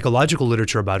itself, the psychological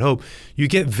literature about hope, you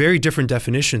get very different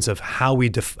definitions of how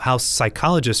how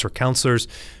psychologists or counselors,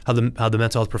 how the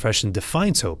mental health profession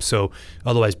defines hope. So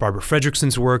otherwise, Barbara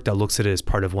Fredrickson's work that looks at it as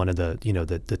part of one of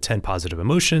the 10 positive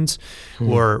emotions,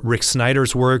 or Rick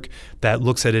Snyder's work that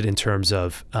looks at it in terms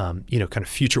of kind of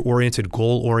future-oriented,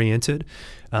 goal-oriented.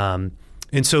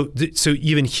 And so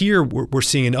even here, we're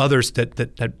seeing in others that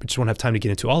I just won't have time to get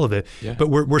into all of it, but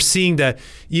we're seeing that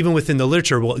even within the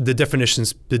literature, well, the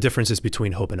differences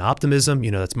between hope and optimism,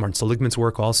 that's Martin Seligman's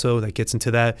work also that gets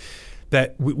into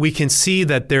that we can see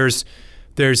that there's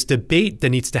debate that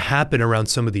needs to happen around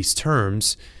some of these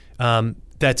terms,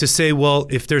 that to say, well,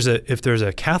 if there's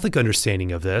a Catholic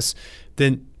understanding of this,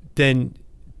 then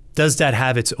does that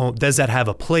have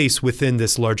a place within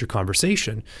this larger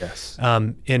conversation? Yes.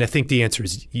 And I think the answer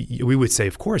is we would say,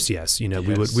 of course, yes.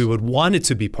 We would want it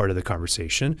to be part of the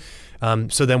conversation.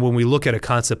 So then when we look at a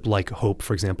concept like hope,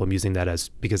 for example, I'm using that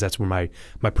because that's where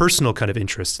my personal kind of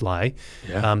interests lie.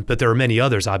 But there are many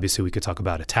others. Obviously, we could talk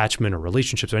about attachment or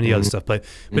relationships or any other stuff. But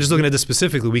just looking at this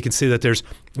specifically, we can see that there's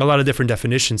a lot of different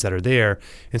definitions that are there.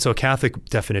 And so a Catholic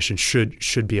definition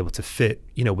should be able to fit,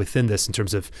 within this in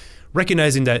terms of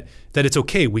recognizing that it's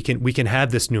okay. We can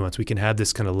have this nuance. We can have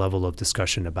this kind of level of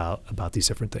discussion about these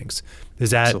different things. Is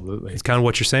that absolutely. It's kind of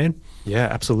what you're saying? Yeah,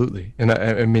 absolutely. And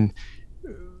I mean,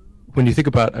 when you think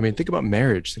about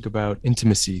marriage, think about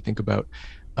intimacy, think about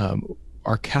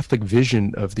our Catholic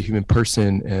vision of the human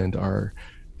person and our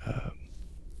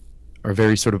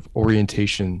very sort of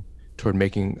orientation toward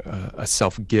making a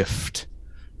self-gift,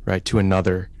 right, to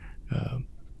another.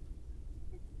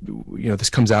 This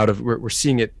comes out of we're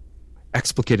seeing it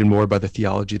explicated more by the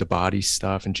theology of the body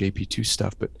stuff and JP2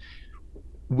 stuff, but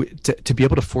to be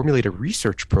able to formulate a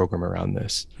research program around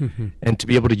this and to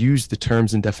be able to use the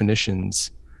terms and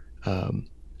definitions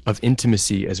of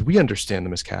intimacy as we understand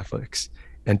them as Catholics,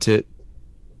 and to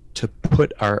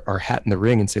put our hat in the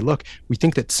ring and say, look, we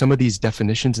think that some of these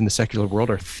definitions in the secular world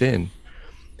are thin.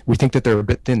 We think that they're a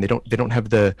bit thin. They don't have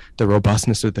the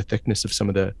robustness or the thickness of some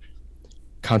of the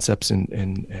concepts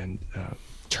and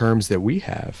terms that we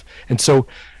have. And so,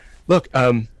 look,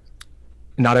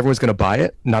 not everyone's going to buy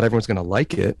it. Not everyone's going to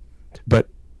like it, but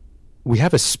we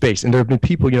have a space. And there have been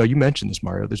people, you mentioned this,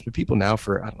 Mario, there's been people now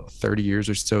for, 30 years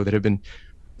or so that have been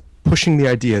pushing the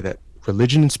idea that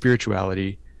religion and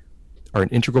spirituality are an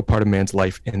integral part of man's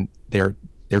life, and they're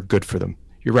they're good for them.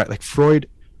 You're right. Like Freud,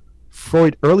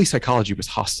 early psychology was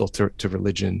hostile to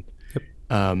religion,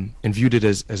 and viewed it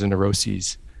as a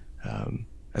neuroses,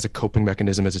 as a coping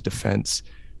mechanism, as a defense.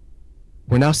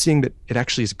 We're now seeing that it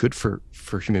actually is good for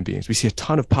human beings. We see a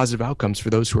ton of positive outcomes for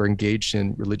those who are engaged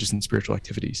in religious and spiritual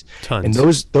activities. Tons.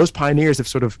 And those pioneers have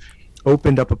sort of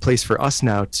opened up a place for us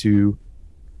now to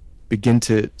begin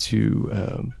to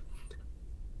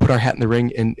put our hat in the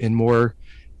ring in more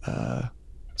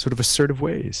sort of assertive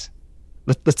ways.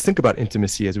 Let's think about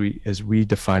intimacy as we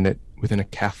define it within a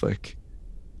Catholic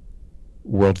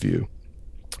worldview.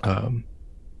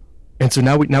 And so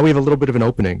now we have a little bit of an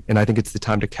opening, and I think it's the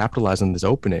time to capitalize on this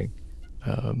opening.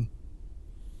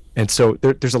 And so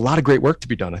there's a lot of great work to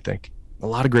be done. I think a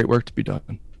lot of great work to be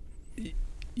done.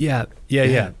 Yeah.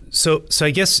 So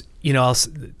I guess,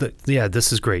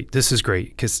 this is great. This is great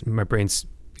because my brain's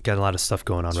got a lot of stuff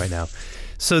going on right now.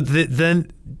 So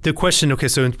then the question, okay,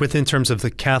 so within terms of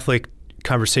the Catholic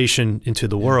conversation into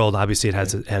the world, obviously it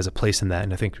has a place in that,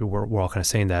 and I think we're all kind of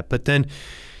saying that. But then,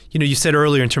 you said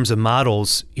earlier in terms of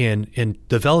models in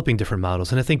developing different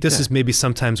models, and I think this is maybe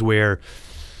sometimes where,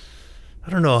 I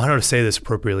don't know how to say this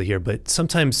appropriately here, but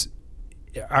sometimes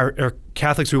our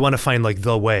Catholics, we want to find like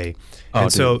the way. And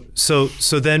so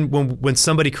then when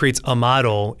somebody creates a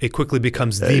model, it quickly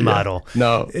becomes the model.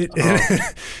 No. Do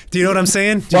you know what I'm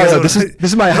saying? This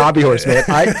is my hobby horse, man.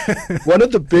 One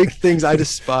of the big things I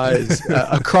despise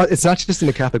across, it's not just in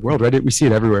the Catholic world, right? We see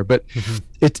it everywhere, but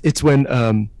it's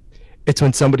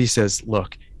when somebody says,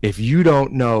 look, if you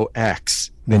don't know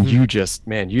X, then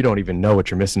you don't even know what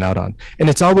you're missing out on. And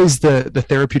it's always the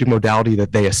therapeutic modality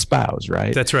that they espouse,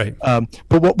 right? That's right.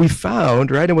 But what we found,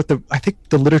 right, and I think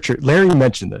the literature, Larry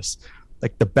mentioned this,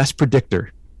 like the best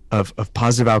predictor of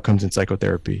positive outcomes in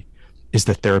psychotherapy is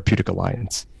the therapeutic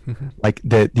alliance. Like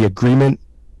the agreement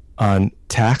on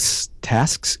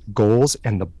tasks, goals,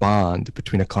 and the bond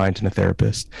between a client and a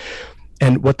therapist.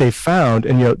 And what they found,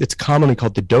 and it's commonly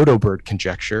called the dodo bird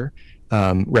conjecture,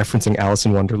 referencing Alice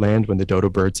in Wonderland when the dodo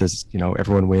bird says,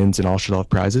 everyone wins and all should have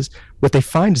prizes. What they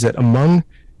find is that among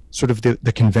sort of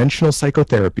the conventional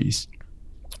psychotherapies,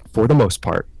 for the most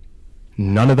part,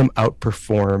 none of them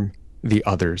outperform the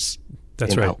others.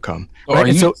 That's right. Outcome. So right? Are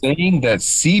you saying that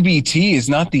CBT is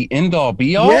not the end all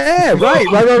be all? Yeah, right.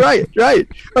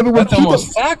 I mean, that's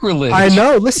almost sacrilege. I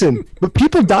know. Listen, but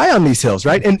people die on these hills,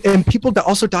 right? And people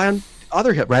also die on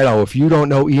other hills, right? Oh, if you don't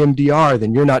know EMDR,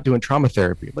 then you're not doing trauma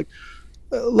therapy. Like,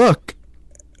 look,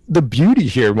 the beauty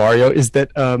here, Mario, is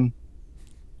that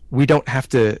we don't have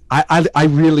to. I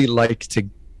really like to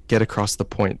get across the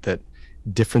point that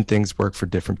different things work for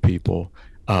different people.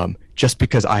 Just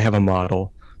because I have a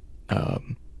model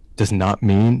does not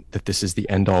mean that this is the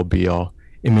end all be all.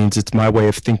 It means it's my way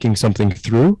of thinking something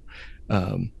through.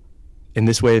 And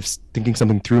this way of thinking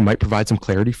something through might provide some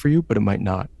clarity for you, but it might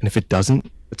not. And if it doesn't,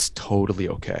 it's totally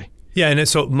okay. Yeah, and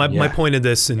so my point in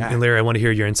this, and Larry, I want to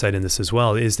hear your insight in this as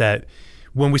well, is that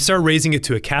when we start raising it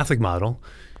to a Catholic model,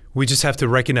 we just have to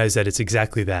recognize that it's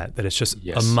exactly that it's just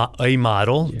a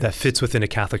model that fits within a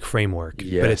Catholic framework.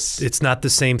 But it's not the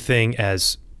same thing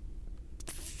as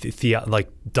like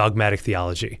dogmatic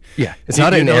theology. Yeah, it's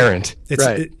not inerrant.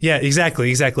 Right.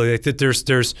 Exactly. Like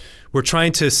that we're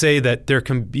trying to say that there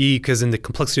can be, because in the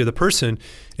complexity of the person,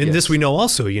 and this we know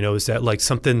also, is that like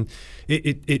something,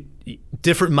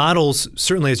 different models,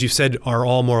 certainly as you said, are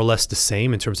all more or less the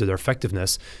same in terms of their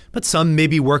effectiveness, but some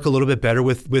maybe work a little bit better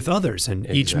with others, and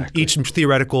each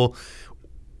theoretical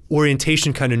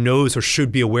orientation kind of knows or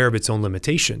should be aware of its own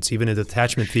limitations. Even in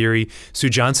attachment theory, Sue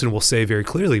Johnson will say very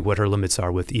clearly what her limits are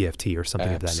with EFT or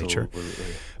something of that nature.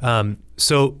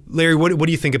 So Larry, what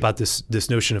do you think about this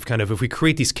notion of kind of, if we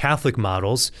create these Catholic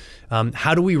models,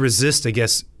 how do we resist, I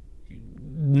guess,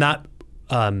 not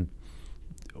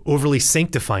overly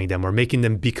sanctifying them or making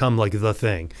them become like the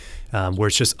thing, where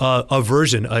it's just a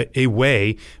version, a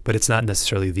way, but it's not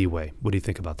necessarily the way? What do you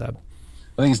think about that?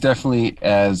 I think it's definitely,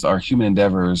 as our human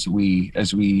endeavors,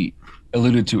 as we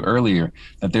alluded to earlier,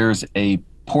 that there's a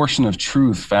portion of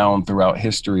truth found throughout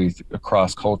history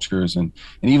across cultures and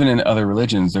even in other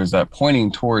religions. There's that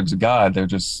pointing towards God. They're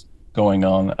just going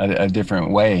on a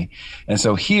different way. And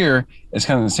so here it's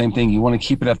kind of the same thing. You want to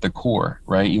keep it at the core,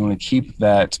 right? You want to keep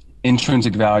that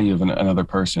intrinsic value of another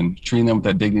person, treating them with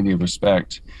that dignity of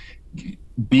respect,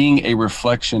 being a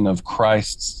reflection of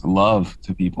Christ's love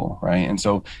to people, right? And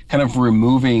so kind of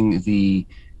removing the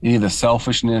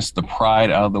selfishness, the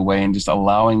pride out of the way, and just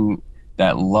allowing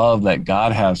that love that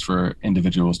God has for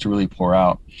individuals to really pour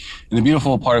out. And the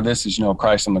beautiful part of this is,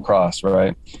 Christ on the cross,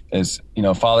 right? Is,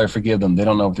 Father, forgive them. They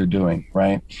don't know what they're doing,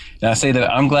 right? And I say that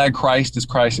I'm glad Christ is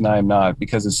Christ and I am not,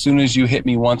 because as soon as you hit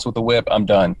me once with a whip, I'm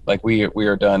done. Like we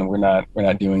are done. We're not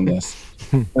doing this.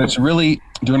 But it's really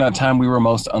during that time we were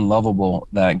most unlovable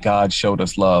that God showed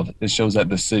us love. It shows that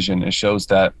decision. It shows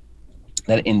that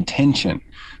intention,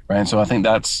 right? And so I think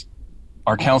that's,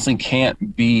 our counseling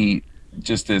can't be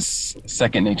just this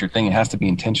second nature thing. It has to be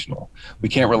intentional. We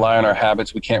can't rely on our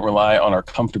habits. We can't rely on our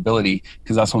comfortability,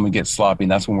 because that's when we get sloppy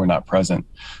and that's when we're not present.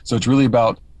 So it's really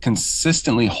about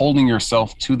consistently holding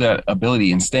yourself to that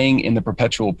ability and staying in the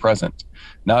perpetual present,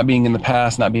 not being in the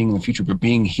past, not being in the future, but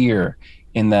being here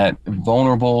in that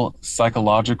vulnerable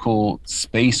psychological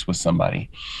space with somebody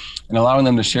and allowing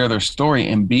them to share their story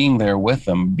and being there with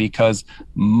them. Because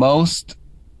most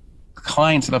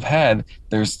clients that I've had,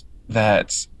 there's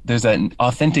that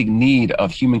authentic need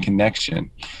of human connection,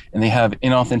 and they have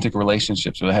inauthentic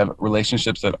relationships, or they have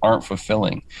relationships that aren't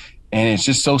fulfilling. And it's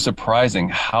just so surprising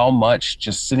how much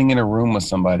just sitting in a room with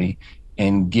somebody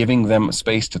and giving them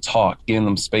space to talk, giving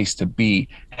them space to be,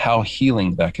 how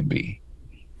healing that can be.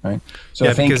 Right. So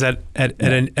yeah, I think, because at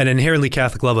an inherently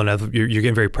Catholic level, and you're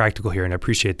getting very practical here, and I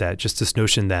appreciate that. Just this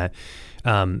notion that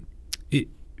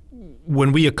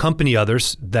when we accompany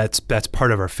others, that's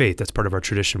part of our faith. That's part of our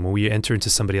tradition. When we enter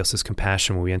into somebody else's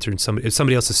compassion, when we enter into if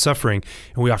somebody else is suffering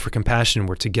and we offer compassion,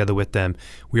 we're together with them.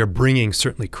 We are bringing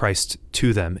certainly Christ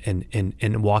to them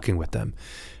and walking with them.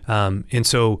 And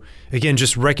so again,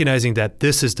 just recognizing that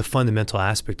this is the fundamental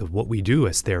aspect of what we do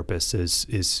as therapists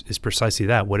is precisely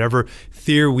that. Whatever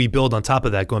theory we build on top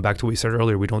of that, going back to what we said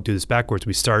earlier, we don't do this backwards.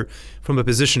 We start from a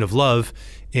position of love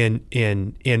and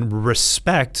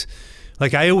respect.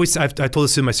 Like I told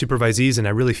this to my supervisees, and I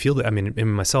really feel that, in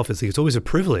myself, it's always a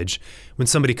privilege when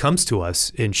somebody comes to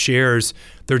us and shares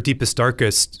their deepest,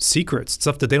 darkest secrets,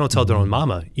 stuff that they don't tell their own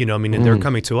mama, and they're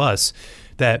coming to us,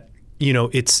 that,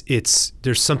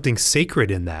 there's something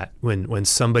sacred in that when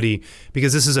somebody,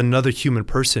 because this is another human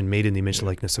person made in the image and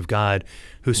likeness of God,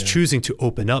 who's choosing to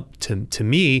open up to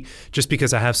me just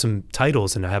because I have some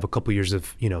titles and I have a couple years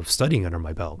of, studying under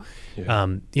my belt.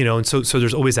 And so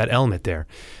there's always that element there.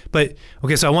 But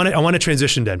okay, so I want to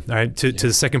transition then, all right, to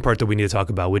the second part that we need to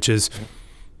talk about, which is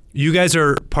you guys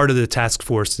are part of the task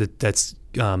force that's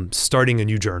starting a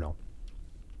new journal.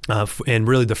 And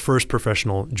really the first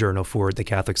professional journal for the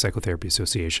Catholic Psychotherapy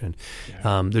Association.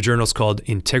 The journal is called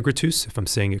Integritus, if I'm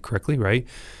saying it correctly, right?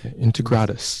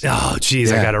 Integratus. Oh,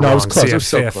 geez, I got it wrong. I was close. See, I was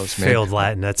so close, man. Failed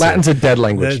Latin. Latin's a dead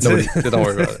language. Don't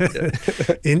worry about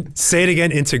it. Say it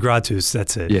again, Integratus.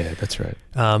 That's it. Yeah, that's right.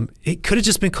 It could have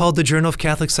just been called the Journal of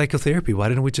Catholic Psychotherapy. Why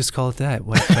didn't we just call it that?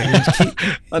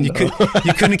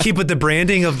 You couldn't keep with the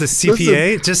branding of the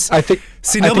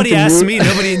CPA? Nobody asked me.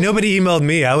 Nobody emailed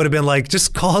me. I would have been like,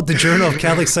 just call it the Journal of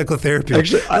Catholic Psychotherapy.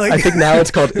 Actually, I think now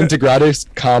it's called Integratus,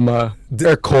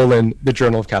 the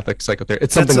Journal of Catholic Psychotherapy.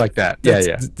 It's something like that.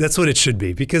 That's what it should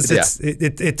be, because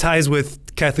it ties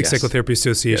with Catholic Psychotherapy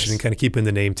Association and kind of keeping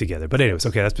the name together. But anyways,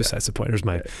 okay, that's besides the point. There's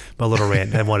my little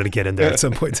rant. I wanted to get in there at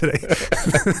some point today.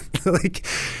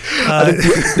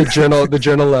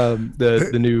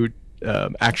 The new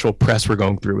actual press we're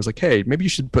going through was like, hey, maybe you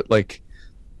should put like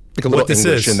a little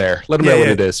English in there. Let them know what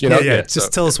it is.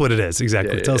 Just tell us what it is.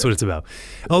 Exactly. Tell us what it's about.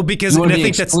 Oh, because I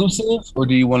think that's exclusive, or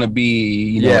do you want to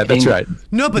be? That's right.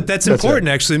 No, but that's important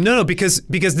actually. No, because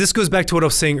this goes back to what I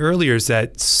was saying earlier, is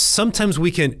that sometimes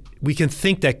we can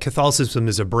think that Catholicism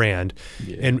is a brand,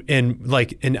 and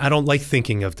I don't like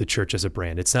thinking of the church as a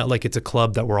brand. It's not like it's a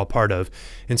club that we're all part of,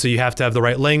 and so you have to have the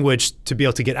right language to be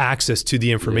able to get access to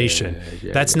the information.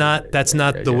 That's not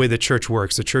the way the church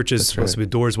works. The church is supposed to be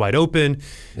doors wide open.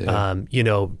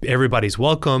 Everybody's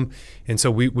welcome, and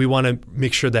so we want to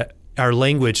make sure that our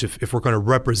language, if we're going to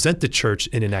represent the church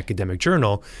in an academic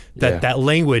journal, that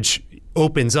language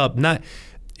opens up. Not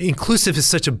inclusive is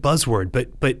such a buzzword,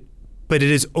 but it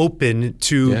is open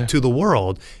to the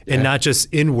world, and not just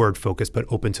inward focused, but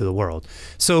open to the world.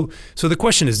 So the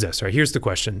question is this, right? Here's the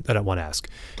question that I want to ask.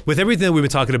 With everything that we've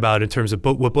been talking about in terms of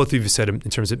what both of you said in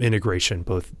terms of integration,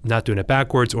 both not doing it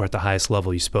backwards or at the highest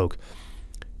level you spoke,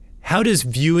 how does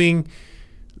viewing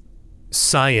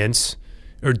science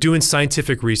or doing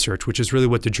scientific research, which is really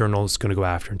what the journal is going to go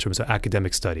after in terms of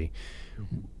academic study,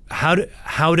 how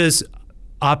does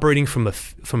operating from a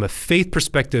faith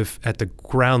perspective at the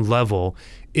ground level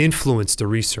influence the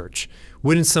research?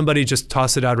 Wouldn't somebody just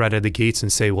toss it out right out of the gates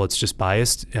and say, well, it's just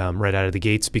biased right out of the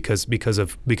gates because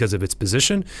of its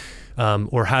position?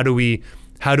 Or how do we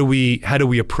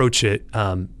approach it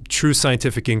true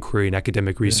scientific inquiry and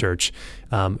academic research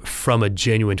from a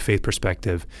genuine faith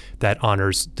perspective that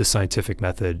honors the scientific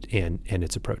method and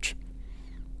its approach?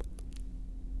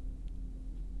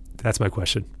 That's my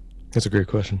question. That's a great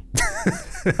question.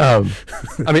 I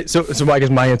mean, so I guess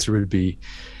my answer would be,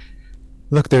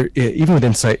 look, there, even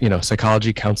within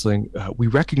psychology, counseling, we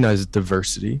recognize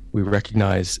diversity. We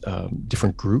recognize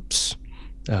different groups,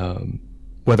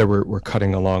 whether we're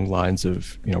cutting along lines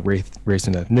of race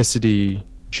and ethnicity,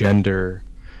 gender.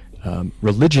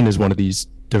 Religion is one of these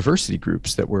diversity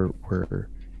groups that we're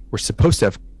supposed to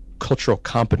have cultural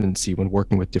competency when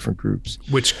working with different groups,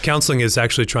 which counseling is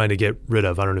actually trying to get rid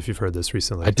of. I don't know if you've heard this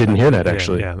recently. I didn't hear that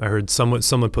actually. Yeah, I heard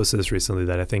someone posted this recently,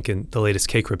 that I think in the latest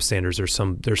K-CRIP standards there's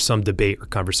some debate or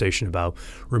conversation about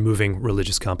removing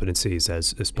religious competencies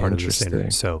as part of the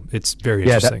standard. So it's very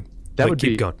interesting. That would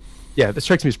keep going. Yeah, that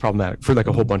strikes me as problematic for like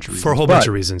a whole bunch of reasons. For a whole bunch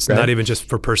of reasons, right? Not even just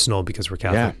for personal because we're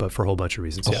Catholic, but for a whole bunch of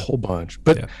reasons. A whole bunch.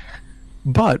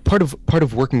 But part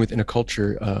of working within a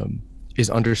culture is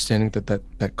understanding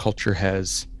that culture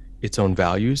has its own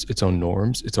values, its own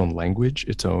norms, its own language,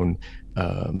 its own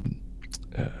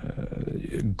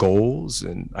goals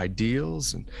and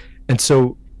ideals, and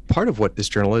so part of what this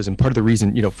journal is, and part of the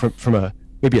reason, from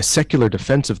maybe a secular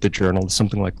defense of the journal, is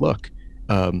something like, look,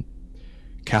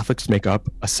 Catholics make up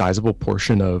a sizable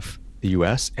portion of the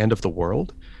U.S. and of the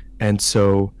world, and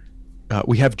so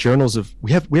we have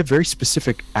very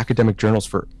specific academic journals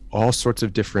for all sorts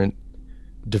of different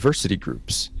diversity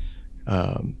groups.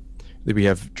 We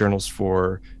have journals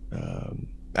for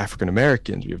African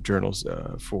Americans. We have journals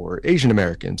for Asian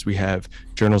Americans. We have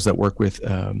journals that work with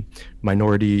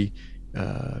minority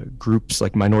groups,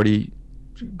 like minority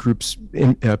groups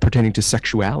pertaining to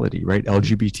sexuality, right?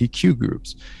 LGBTQ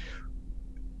groups.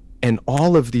 And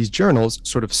all of these journals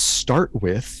sort of start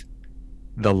with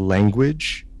the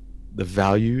language, the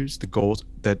values, the goals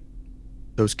that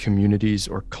those communities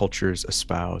or cultures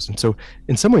espouse. And so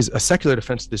in some ways, a secular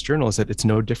defense of this journal is that it's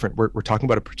no different. We're talking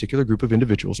about a particular group of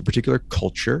individuals, a particular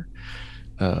culture.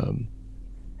 And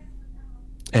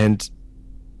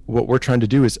what we're trying to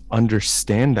do is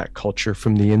understand that culture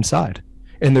from the inside.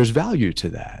 And there's value to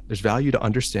that. There's value to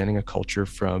understanding a culture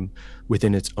from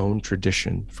within its own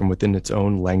tradition, from within its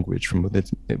own language, from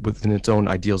within its own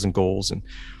ideals and goals.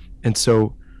 And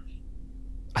so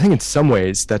I think in some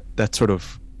ways that's sort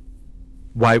of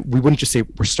why we wouldn't just say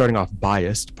we're starting off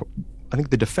biased. I think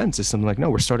the defense is something like, no,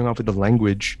 we're starting off with the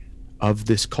language of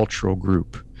this cultural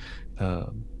group.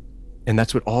 And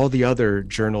that's what all the other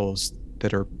journals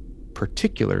that are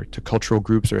particular to cultural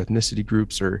groups or ethnicity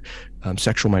groups or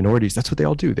sexual minorities, that's what they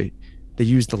all do. They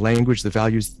use the language, the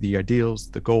values, the ideals,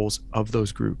 the goals of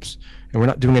those groups. And we're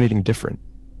not doing anything different.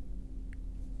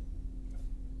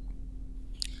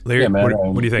 Larry,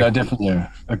 what do you think? I definitely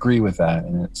agree with that.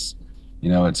 And it's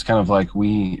kind of like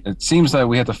it seems that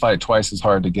we have to fight twice as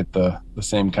hard to get the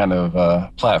same kind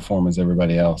of platform as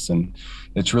everybody else. And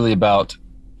it's really about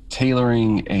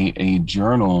tailoring a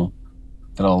journal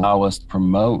that allow us to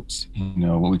promote,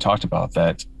 what we talked about,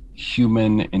 that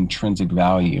human intrinsic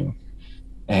value,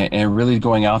 and really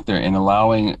going out there and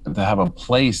allowing to have a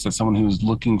place that someone who's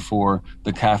looking for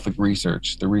the Catholic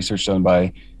research, the research done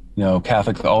by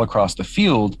Catholics all across the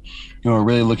field, are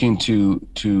really looking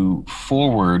to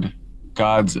forward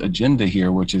God's agenda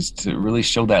here, which is to really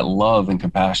show that love and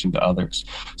compassion to others.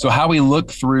 So how we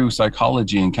look through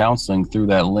psychology and counseling through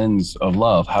that lens of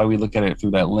love, how do we look at it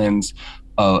through that lens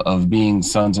of being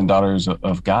sons and daughters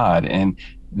of God? And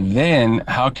then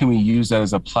how can we use that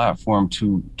as a platform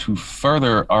to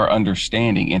further our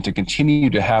understanding and to continue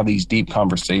to have these deep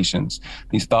conversations,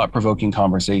 these thought-provoking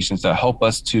conversations that help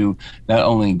us to not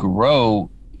only grow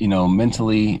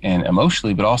mentally and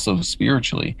emotionally, but also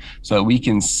spiritually, so that we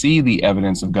can see the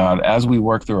evidence of God as we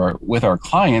work through with our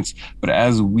clients, but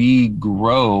as we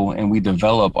grow and we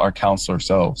develop our counselor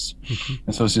selves. Mm-hmm.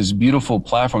 And so it's this beautiful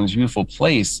platform, this beautiful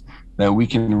place that we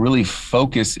can really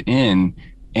focus in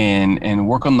and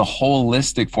work on the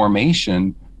holistic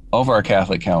formation of our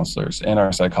Catholic counselors and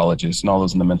our psychologists and all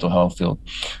those in the mental health field,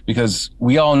 because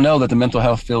we all know that the mental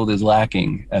health field is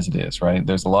lacking as it is, right?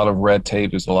 There's a lot of red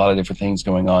tape. There's a lot of different things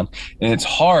going on. And it's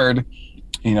hard,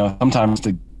 sometimes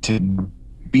to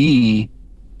be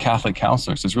Catholic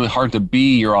counselors. It's really hard to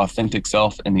be your authentic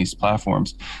self in these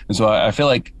platforms. And so I feel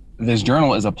like this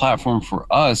journal is a platform for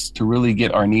us to really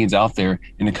get our needs out there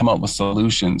and to come up with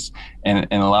solutions, and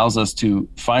allows us to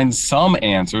find some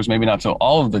answers, maybe not to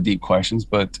all of the deep questions,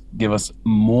 but give us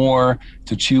more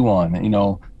to chew on.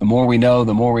 The more we know,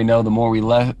 the more we know, the more we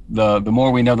the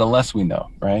more we know, the less we know,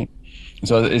 right? And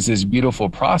so it's this beautiful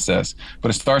process,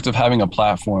 but it starts with having a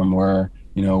platform where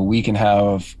we can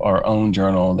have our own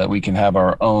journal, that we can have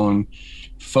our own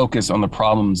focus on the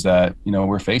problems that,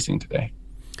 we're facing today.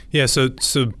 Yeah. So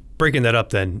breaking that up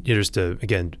then, just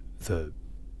again,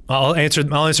 I'll answer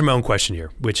my own question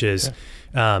here, which is,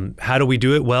 how do we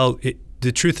do it? Well,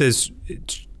 the truth is,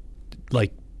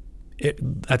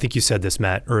 I think you said this,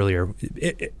 Matt, earlier.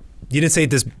 You didn't say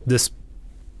this,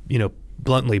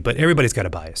 bluntly, but everybody's got a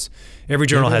bias. Every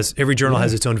journal has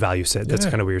its own value set. That's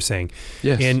kind of what you're saying.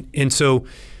 Yes. And so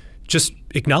just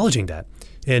acknowledging that.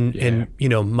 And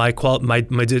my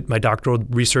doctoral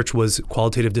research was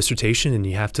qualitative dissertation, and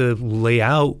you have to lay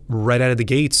out right out of the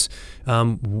gates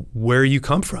where you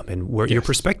come from and where your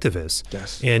perspective is.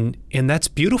 Yes. And that's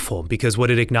beautiful, because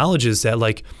what it acknowledges that,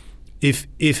 like,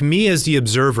 if me as the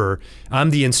observer, I'm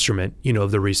the instrument,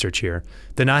 of the research here,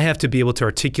 then I have to be able to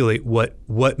articulate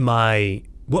what my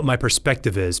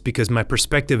perspective is, because my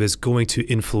perspective is going to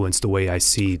influence the way I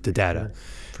see the data.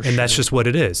 And that's just what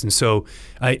it is. And so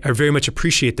I very much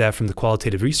appreciate that from the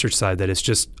qualitative research side, that it's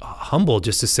just humble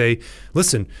just to say,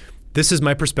 listen, this is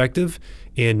my perspective.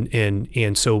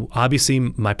 And so obviously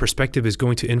my perspective is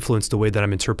going to influence the way that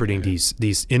I'm interpreting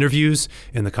these interviews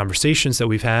and the conversations that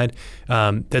we've had.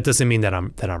 That doesn't mean that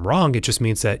I'm wrong. It just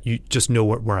means that you just know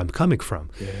where I'm coming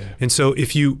from. Yeah. And so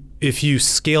if you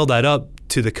scale that up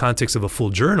to the context of a full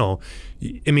journal,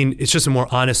 I mean, it's just a more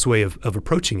honest way of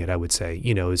approaching it, I would say.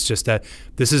 It's just that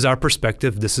this is our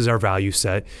perspective, this is our value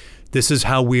set, this is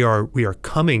how we are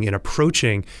coming and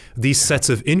approaching these sets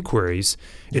of inquiries.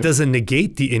 It doesn't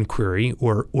negate the inquiry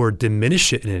or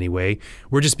diminish it in any way.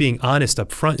 We're just being honest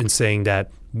up front and saying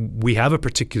that we have a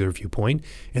particular viewpoint,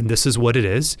 and this is what it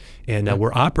is, and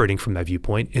we're operating from that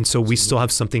viewpoint, and so we still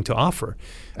have something to offer.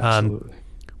 Absolutely.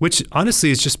 Which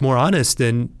honestly is just more honest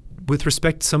than with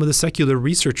respect to some of the secular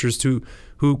researchers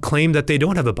who claim that they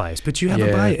don't have a bias, but you have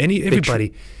a bias.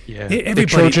 Everybody. They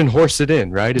Trojan horse it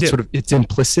in, right? It's it's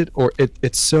implicit, or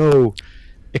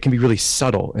it can be really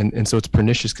subtle, and so it's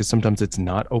pernicious because sometimes it's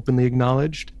not openly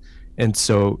acknowledged, and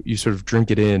so you sort of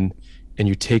drink it in and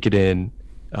you take it in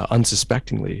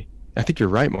unsuspectingly. I think you're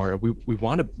right, Mario. We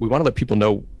want to let people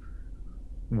know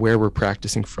where we're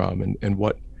practicing from and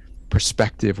what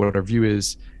perspective, what our view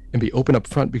is, and be open up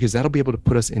front, because that'll be able to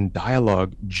put us in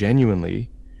dialogue genuinely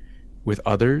with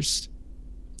others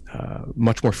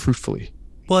much more fruitfully.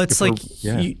 Well, it's like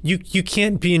you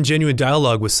can't be in genuine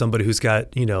dialogue with somebody who's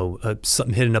got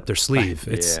something hidden up their sleeve.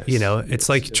 It's it's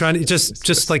like trying to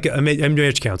just like I'm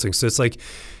marriage counseling. So it's like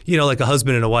like a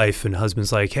husband and a wife, and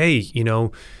husband's like, hey,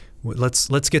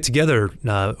 let's get together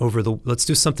let's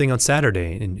do something on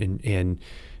Saturday,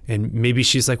 and maybe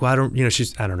she's like, well, I don't know,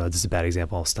 this is a bad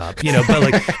example, I'll stop, but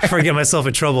like, before I get myself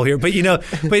in trouble here, but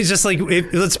but it's just like,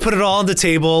 let's put it all on the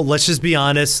table. Let's just be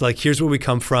honest. Like, here's where we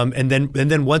come from. And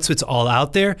then once it's all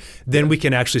out there, then we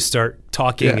can actually start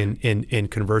talking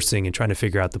and conversing and trying to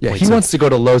figure out the points. He wants to go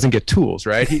to Lowe's and get tools,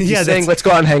 right? He's saying, let's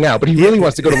go out and hang out, but he really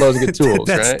wants to go to Lowe's and get tools,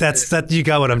 right? That's you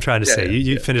got what I'm trying to say.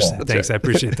 You finished that. Thanks. Right. I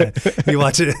appreciate that. You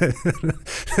watch it.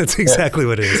 That's exactly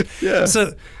what it is. Yeah.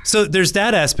 So there's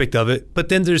that aspect of it, but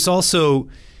then there's also,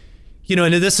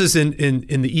 and this is in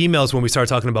the emails when we started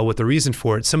talking about what the reason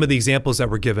for it, some of the examples that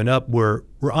were given up were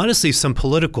honestly some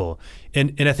political.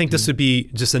 And I think this would be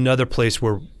just another place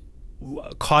where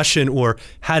caution or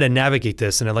how to navigate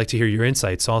this. And I'd like to hear your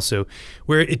insights also,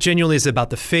 where it genuinely is about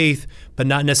the faith, but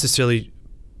not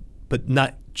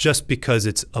just because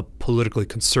it's a politically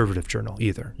conservative journal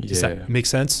either. Does that make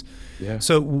sense? Yeah.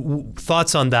 So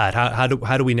thoughts on that? How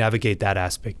do we navigate that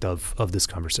aspect of this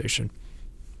conversation?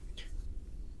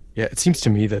 Yeah, it seems to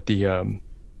me that the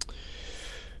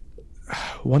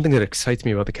one thing that excites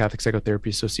me about the Catholic Psychotherapy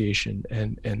Association,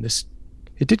 and this,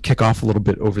 it did kick off a little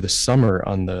bit over the summer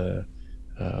on the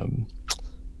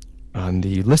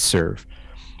listserv,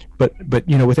 but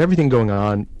with everything going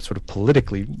on sort of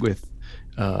politically with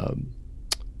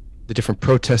the different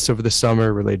protests over the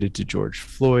summer related to George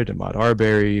Floyd, Ahmaud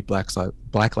Arbery,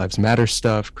 Black Lives Matter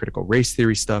stuff, critical race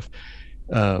theory stuff.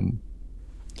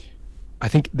 I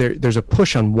think there's a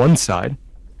push on one side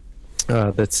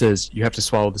that says you have to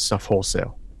swallow the stuff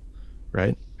wholesale,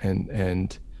 right?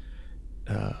 And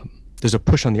there's a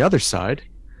push on the other side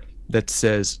that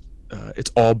says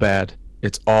it's all bad,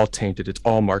 it's all tainted, it's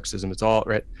all Marxism, it's all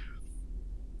right.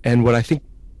 And what I think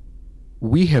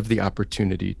we have the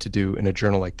opportunity to do in a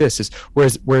journal like this is,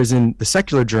 whereas in the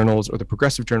secular journals or the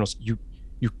progressive journals, you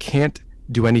can't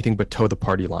do anything but toe the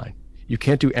party line. You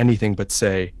can't do anything but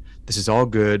say, this is all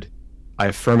good, I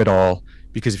affirm it all,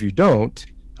 because if you don't,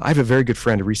 I have a very good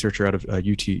friend, a researcher out of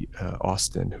UT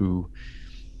Austin, who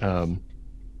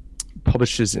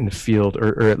publishes in the field,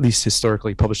 or at least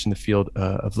historically published in the field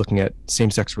of looking at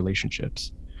same-sex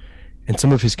relationships. and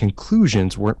some of his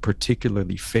conclusions weren't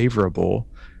particularly favorable.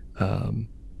 They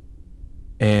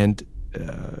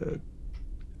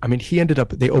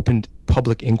opened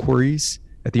public inquiries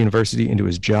at the university into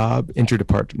his job,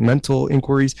 interdepartmental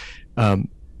inquiries.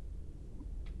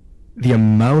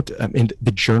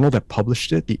 The journal that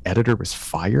published it, the editor was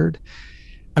fired.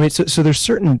 So there's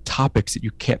certain topics that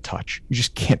you can't touch. You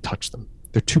just can't touch them.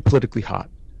 They're too politically hot.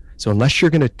 So unless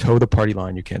you're going to toe the party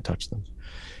line, you can't touch them.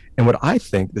 And what I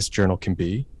think this journal can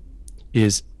be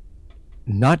is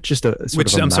not just a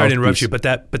sort of a I'm sorry to interrupt mouthpiece.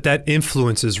 you, but that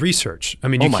influences research. I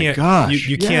mean, Oh you my can't gosh,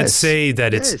 you can't yes, say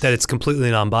that yes. it's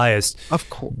completely non-biased. Of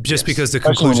course, just yes. because the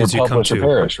Especially when conclusions you come publish or to.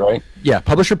 perish, right? Yeah,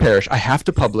 publish or perish. I have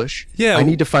to publish. Yeah. I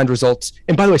need to find results.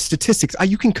 And by the way, statistics,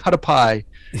 you can cut a pie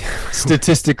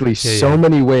statistically so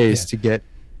many ways to get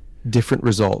different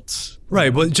results.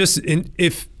 Right. Well,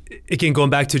 again, going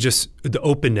back to just the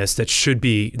openness that should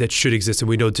exist, and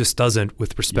we know it just doesn't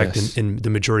with respect Yes. in the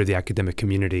majority of the academic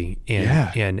community,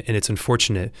 and it's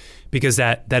unfortunate because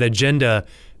that agenda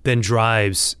then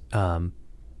drives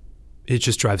it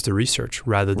just drives the research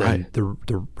rather than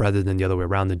rather than the other way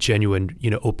around, the genuine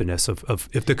openness of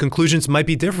if the conclusions might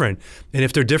be different, and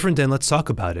if they're different, then let's talk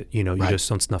about it. You just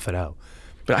don't snuff it out.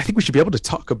 But I think we should be able to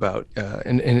talk about,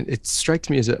 and it strikes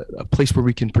me as a place where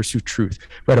we can pursue truth.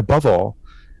 But above all,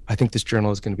 I think this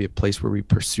journal is going to be a place where we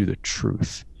pursue the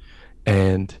truth,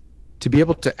 and to be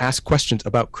able to ask questions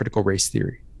about critical race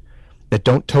theory that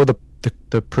don't toe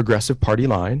the progressive party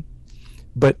line,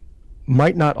 but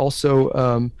might not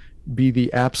also be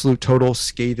the absolute total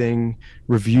scathing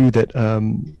review that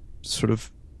sort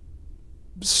of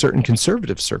certain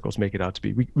conservative circles make it out to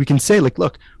be. We can say, like,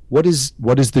 look, what is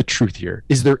the truth here?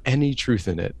 Is there any truth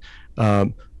in it?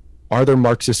 Are there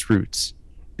Marxist roots?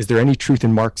 Is there any truth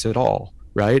in Marx at all?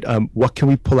 Right? What can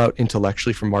we pull out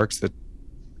intellectually from Marx that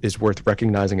is worth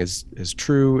recognizing as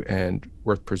true and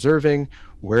worth preserving?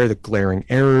 Where are the glaring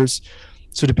errors?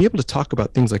 So to be able to talk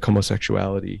about things like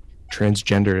homosexuality,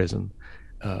 transgenderism,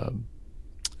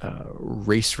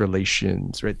 race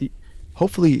relations, right?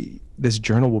 Hopefully this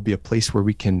journal will be a place where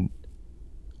we can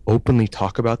openly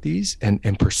talk about these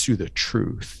and pursue the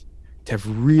truth, to have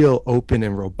real open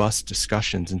and robust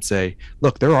discussions and say,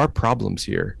 look, there are problems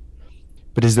here,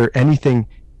 but is there anything,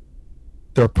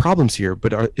 there are problems here,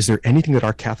 but is there anything that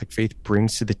our Catholic faith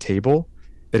brings to the table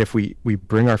that if we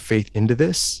bring our faith into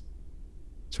this,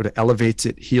 sort of elevates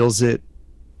it, heals it,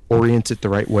 orients it the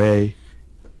right way?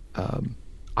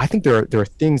 I think there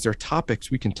are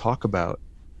topics we can talk about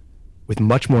with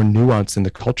much more nuance than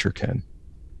the culture can.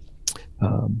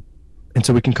 And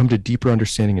so we can come to deeper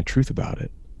understanding and truth about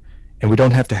it. And we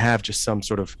don't have to have just some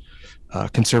sort of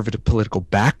conservative political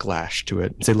backlash to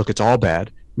it and say, look, it's all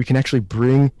bad. We can actually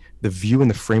bring the view and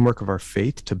the framework of our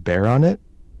faith to bear on it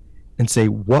and say,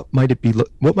 what might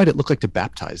it look like to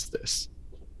baptize this?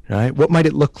 Right? What might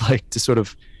it look like to sort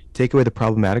of take away the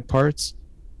problematic parts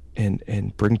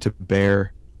and bring to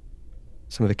bear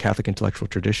some of the Catholic intellectual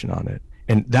tradition on it?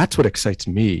 And that's what excites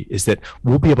me, is that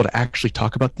we'll be able to actually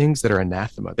talk about things that are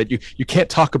anathema, that you can't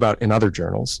talk about in other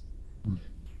journals.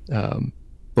 But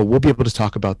we'll be able to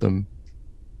talk about them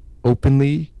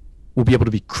openly. We'll be able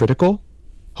to be critical,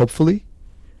 hopefully,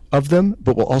 of them,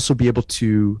 but we'll also be able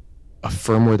to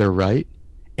affirm where they're right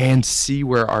and see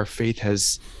where our faith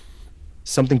has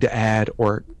something to add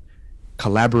or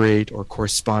collaborate or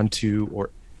correspond to,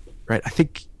 or right. I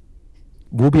think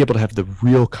we'll be able to have the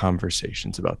real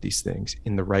conversations about these things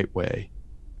in the right way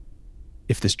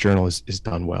if this journal is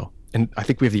done well. And I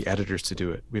think we have the editors to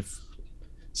do it. We have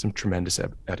some tremendous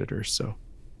editors. So,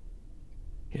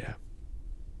 yeah.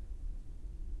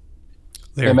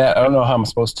 Hey, Matt, I don't know how I'm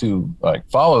supposed to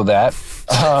follow that.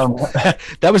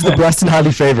 That was the blessed and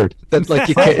highly favored. That's like,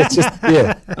 you can't, it's just,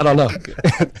 yeah, I don't know.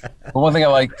 But one thing I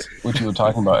liked what you were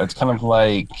talking about, it's kind of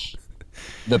like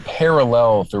the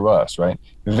parallel through us, right?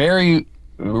 Very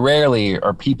rarely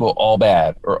are people all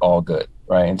bad or all good,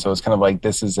 right? And so it's kind of like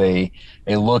this is a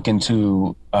look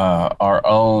into our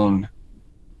own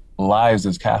lives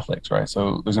as Catholics, right?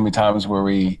 So there's gonna be times where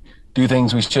we do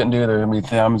things we shouldn't do. There's gonna be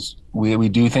times we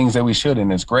do things that we should,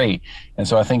 and it's great. And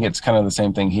so I think it's kind of the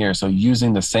same thing here. So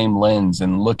using the same lens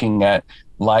and looking at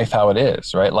life how it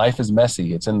is, right? Life is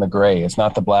messy. It's in the gray. It's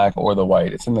not the black or the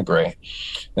white. It's in the gray.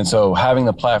 And so having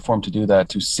the platform to do that,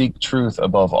 to seek truth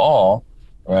above all,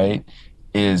 right,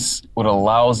 is what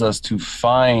allows us to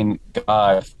find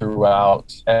God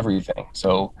throughout everything.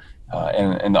 So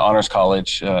in the Honors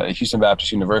College at Houston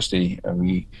Baptist University,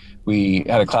 we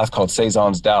had a class called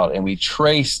Cezanne's Doubt, and we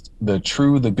traced the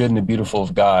true, the good, and the beautiful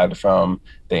of God from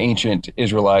the ancient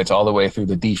Israelites all the way through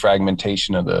the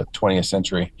defragmentation of the 20th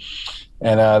century.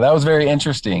 And that was very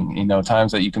interesting.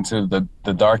 Times that you consider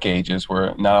the dark ages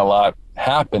where not a lot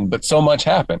happened, but so much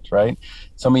happened, right?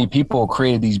 So many people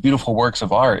created these beautiful works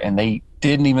of art and they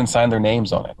didn't even sign their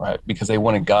names on it, right? Because they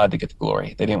wanted God to get the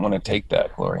glory. They didn't want to take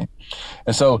that glory.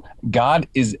 And so God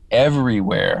is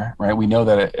everywhere, right? We know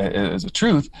that it is a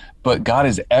truth, but God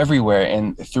is everywhere.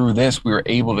 And through this, we were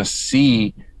able to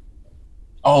see,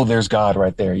 oh, there's God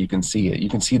right there. You can see it. You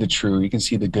can see the true. You can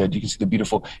see the good. You can see the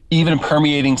beautiful, even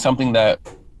permeating something that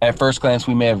at first glance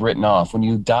we may have written off. When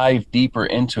you dive deeper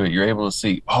into it, you're able to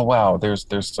see, oh, wow, there's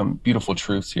some beautiful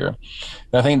truths here. And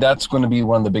I think that's going to be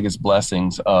one of the biggest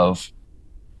blessings of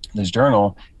this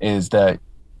journal, is that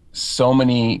so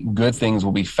many good things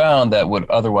will be found that would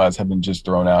otherwise have been just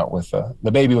thrown out with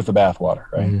the baby with the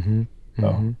bathwater, right? Mm-hmm. So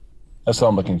Mm-hmm. that's what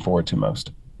I'm looking forward to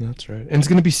most. That's right. And it's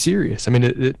going to be serious. I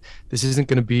mean, this isn't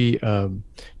going to be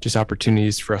just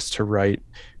opportunities for us to write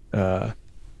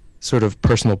sort of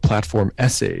personal platform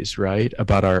essays, right,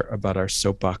 about our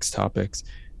soapbox topics.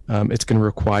 It's going to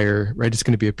require, right, it's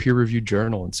going to be a peer-reviewed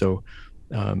journal. And so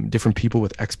different people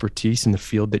with expertise in the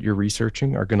field that you're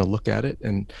researching are going to look at it.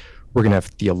 And we're going to have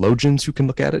theologians who can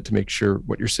look at it to make sure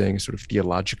what you're saying is sort of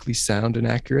theologically sound and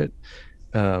accurate.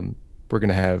 We're going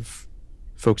to have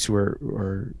folks who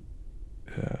are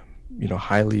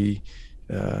highly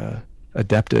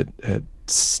adept at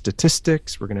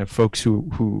statistics. We're going to have folks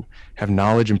who have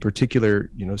knowledge in particular,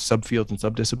 subfields and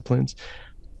subdisciplines.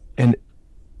 And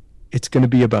it's going to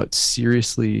be about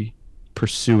seriously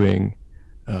pursuing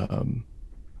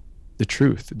the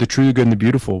truth, the true, the good, and the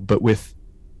beautiful, but with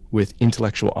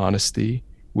intellectual honesty,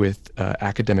 with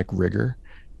academic rigor.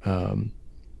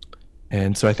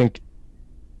 And so I think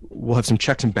we'll have some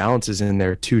checks and balances in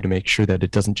there too, to make sure that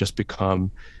it doesn't just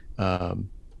become,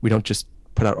 we don't just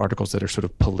put out articles that are sort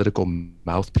of political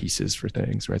mouthpieces for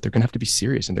things, right? They're going to have to be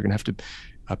serious, and they're going to have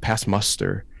to pass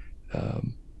muster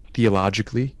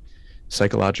theologically,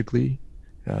 psychologically,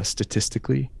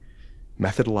 statistically,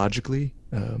 methodologically.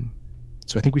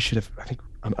 So I think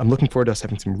I'm looking forward to us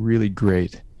having some really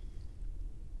great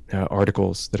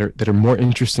articles that are more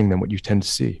interesting than what you tend to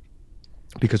see,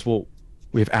 because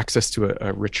we have access to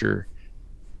a richer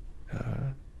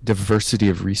diversity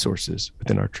of resources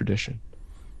within our tradition.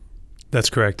 That's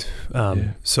correct.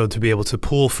 So to be able to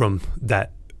pull from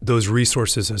those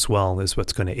resources as well is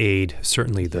what's going to aid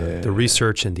certainly the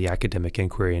research and the academic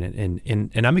inquiry,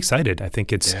 and I'm excited. I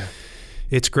think it's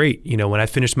great. When I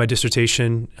finished my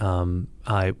dissertation,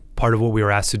 part of what we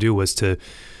were asked to do was to,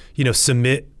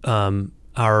 submit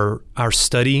our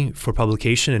study for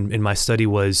publication, and my study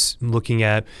was looking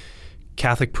at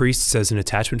Catholic priests as an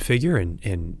attachment figure, and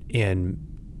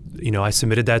I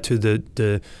submitted that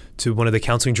to one of the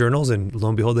counseling journals, and lo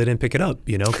and behold, they didn't pick it up,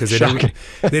 because they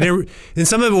didn't, and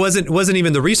some of it wasn't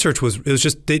even the research, it was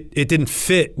just it didn't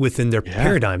fit within their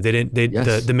paradigm.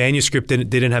 The manuscript they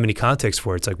didn't have any context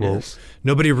for it. It's like, well,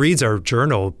 nobody reads our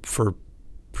journal for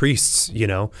priests,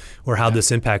 or how this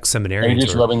impacts seminarians. Are you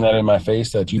just rubbing that in my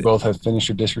face that you both have finished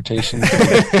your dissertation?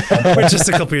 We're just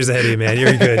a couple years ahead of you, man.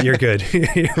 You're good. You're good.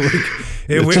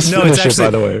 It's actually,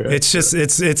 by the way, right? It's just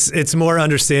it's more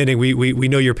understanding. We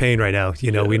know your pain right now.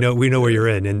 We know where you're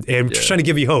in, and just trying to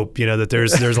give you hope. That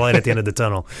there's light at the end of the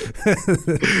tunnel.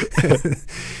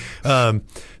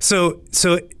 So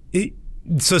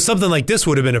something like this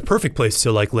would have been a perfect place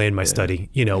to land my study.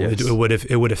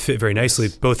 It would have fit very nicely,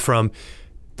 both from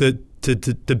the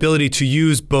ability to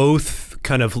use both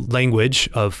kind of language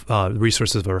of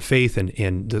resources of our faith and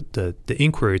the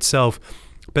inquiry itself,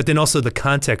 but then also the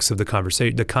context of the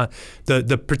conversation,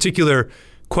 the particular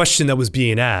question that was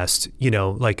being asked,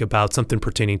 about something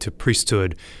pertaining to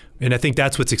priesthood. And I think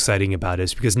that's what's exciting about it,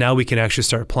 is because now we can actually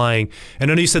start applying. And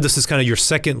I know you said this is kind of your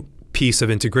second piece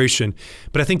of integration,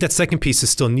 but I think that second piece is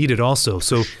still needed also.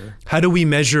 So how do we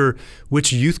measure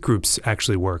which youth groups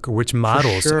actually work, or which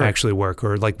models actually work,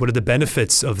 or what are the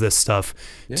benefits of this stuff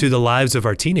to the lives of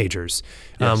our teenagers?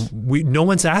 No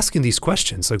one's asking these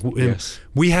questions.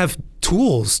 We have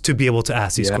tools to be able to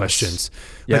ask these questions.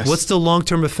 What's the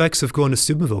long-term effects of going to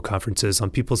Steubenville conferences on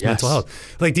people's mental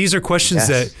health? These are questions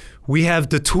that we have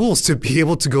the tools to be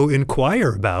able to go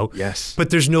inquire about, but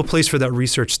there's no place for that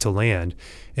research to land.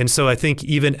 And so I think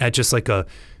even at just the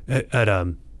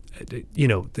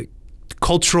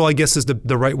cultural, I guess is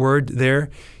the right word there,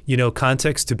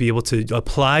 context, to be able to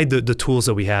apply the tools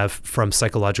that we have from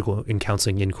psychological and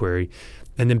counseling inquiry,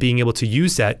 and then being able to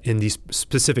use that in these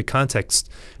specific contexts,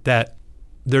 that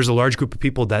there's a large group of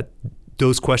people that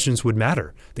those questions would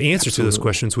matter. The answers to those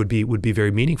questions would be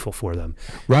very meaningful for them.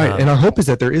 Right. And our hope is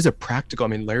that there is a practical,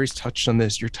 Larry's touched on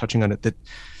this, you're touching on it, that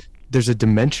there's a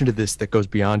dimension to this that goes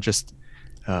beyond just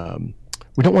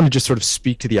we don't want to just sort of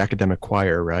speak to the academic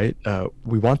choir, right?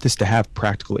 We want this to have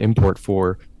practical import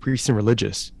for priests and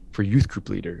religious, for youth group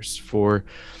leaders,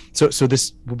 so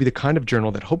this will be the kind of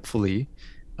journal that hopefully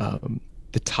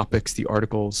the topics, the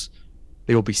articles,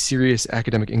 they will be serious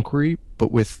academic inquiry,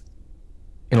 but with,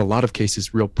 in a lot of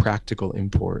cases, real practical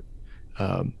import.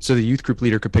 So the youth group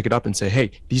leader could pick it up and say,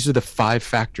 hey, these are the 5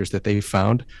 factors that they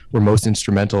found were most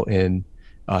instrumental in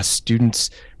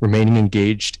students remaining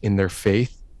engaged in their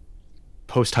faith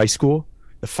post-high school,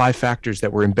 the 5 factors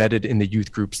that were embedded in the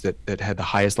youth groups that had the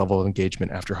highest level of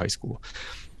engagement after high school.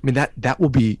 I mean, that will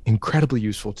be incredibly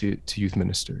useful to youth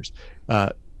ministers.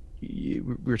 We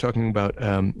were talking about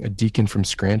a deacon from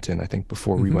Scranton, I think,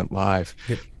 before we went live.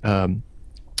 Yep.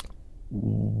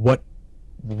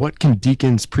 What can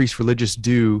deacons, priests, religious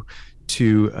do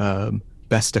to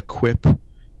best equip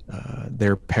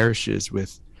their parishes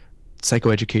with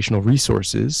psychoeducational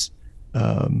resources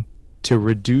to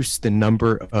reduce the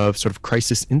number of sort of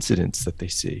crisis incidents that they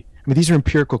see? I mean, these are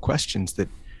empirical questions that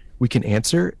we can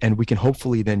answer, and we can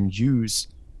hopefully then use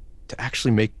to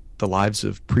actually make the lives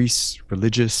of priests,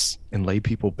 religious, and lay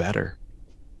people better.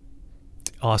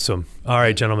 Awesome. All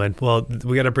right, gentlemen. Well,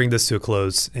 we got to bring this to a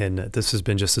close, and this has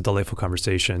been just a delightful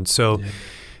conversation. So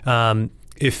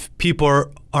if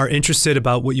people are interested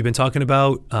about what you've been talking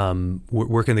about,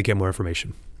 where can they get more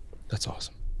information? That's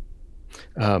awesome.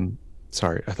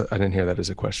 Sorry, I didn't hear that as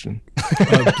a question.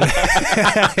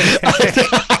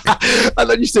 I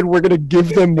thought you said we're going to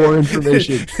give them more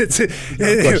information.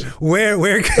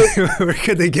 Where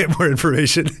could they get more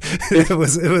information? It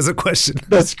was a question.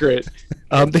 That's great.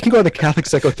 They can go on the Catholic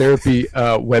Psychotherapy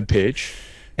webpage,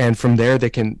 and from there they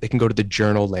can go to the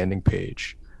journal landing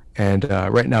page. And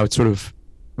right now it's sort of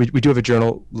we do have a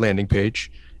journal landing page,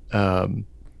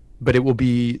 but it will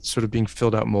be sort of being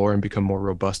filled out more and become more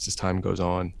robust as time goes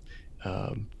on.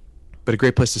 But a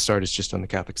great place to start is just on the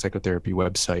Catholic Psychotherapy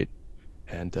website,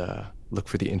 and look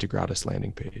for the Integratus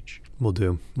landing page. We'll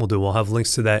do. We'll have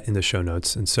links to that in the show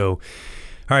notes. And so,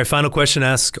 all right, final question,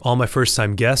 ask all my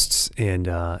first-time guests, and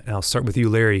I'll start with you,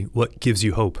 Larry. What gives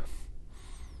you hope?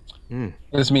 What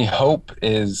gives me hope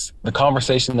is the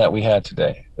conversation that we had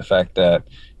today. The fact that,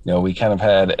 we kind of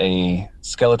had a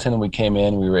skeleton, we came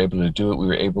in, we were able to do it, we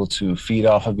were able to feed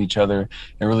off of each other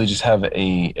and really just have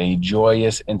a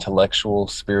joyous, intellectual,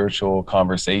 spiritual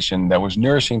conversation that was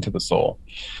nourishing to the soul.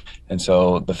 And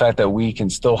so the fact that we can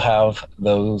still have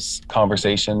those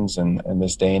conversations in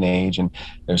this day and age, and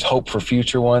there's hope for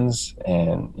future ones,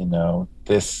 and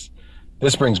this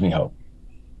brings me hope.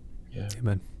 Yeah.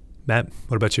 Amen. Matt,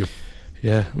 what about you?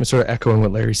 Yeah, I'm sort of echoing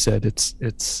what Larry said. It's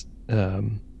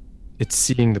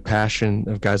seeing the passion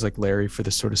of guys like Larry for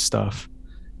this sort of stuff.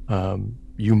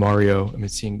 You, Mario,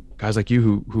 seeing guys like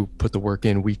you who put the work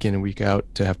in and week out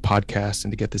to have podcasts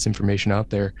and to get this information out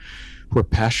there, who are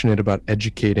passionate about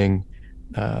educating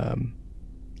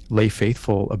lay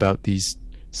faithful about these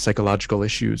psychological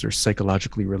issues or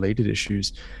psychologically related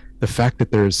issues. The fact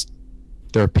that there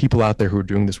are people out there who are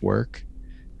doing this work,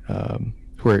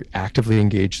 who are actively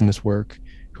engaged in this work,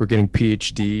 who are getting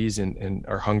PhDs and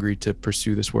are hungry to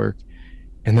pursue this work,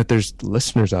 and that there's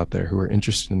listeners out there who are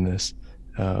interested in this,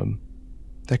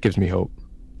 that gives me hope.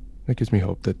 That gives me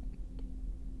hope that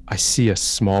I see a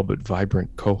small but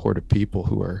vibrant cohort of people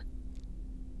who are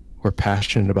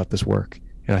passionate about this work.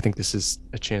 And I think this is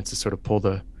a chance to sort of pull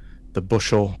the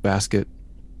bushel basket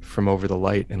from over the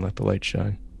light and let the light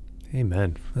shine.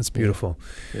 Amen. That's beautiful.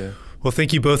 Yeah. Well,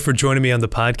 thank you both for joining me on the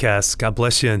podcast. God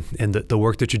bless you and the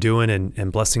work that you're doing,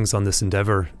 and blessings on this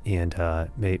endeavor. And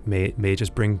may it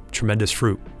just bring tremendous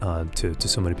fruit to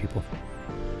so many people.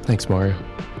 Thanks, Mario.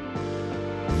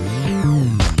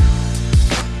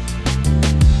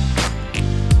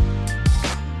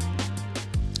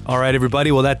 All right,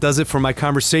 everybody. Well, that does it for my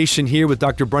conversation here with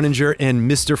Dr. Breuninger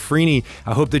and Mr. Freeney.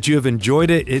 I hope that you have enjoyed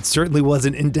it. It certainly was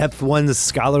an in-depth one, a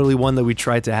scholarly one that we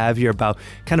tried to have here about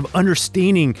kind of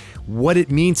understanding what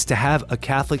it means to have a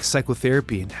Catholic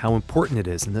psychotherapy and how important it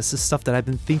is. And this is stuff that I've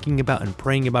been thinking about and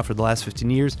praying about for the last 15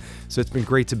 years. So it's been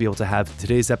great to be able to have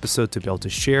today's episode, to be able to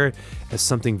share it as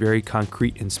something very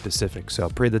concrete and specific. So I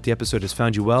pray that the episode has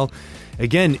found you well.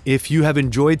 Again, if you have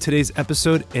enjoyed today's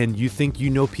episode and you think you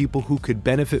know people who could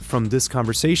benefit from this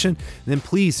conversation, then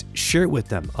please share it with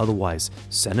them. Otherwise,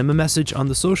 send them a message on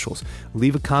the socials,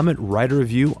 leave a comment, write a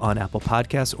review on Apple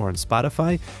Podcasts or on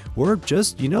Spotify, or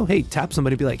just, hey, tap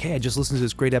somebody and be like, hey, I just listened to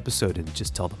this great episode, and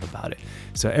just tell them about it.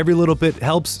 So every little bit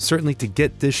helps, certainly, to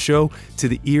get this show to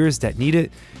the ears that need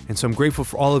it. And so I'm grateful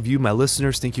for all of you, my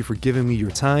listeners. Thank you for giving me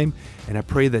your time. And I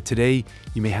pray that today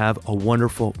you may have a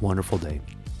wonderful, wonderful day.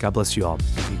 God bless you all.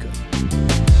 Be good.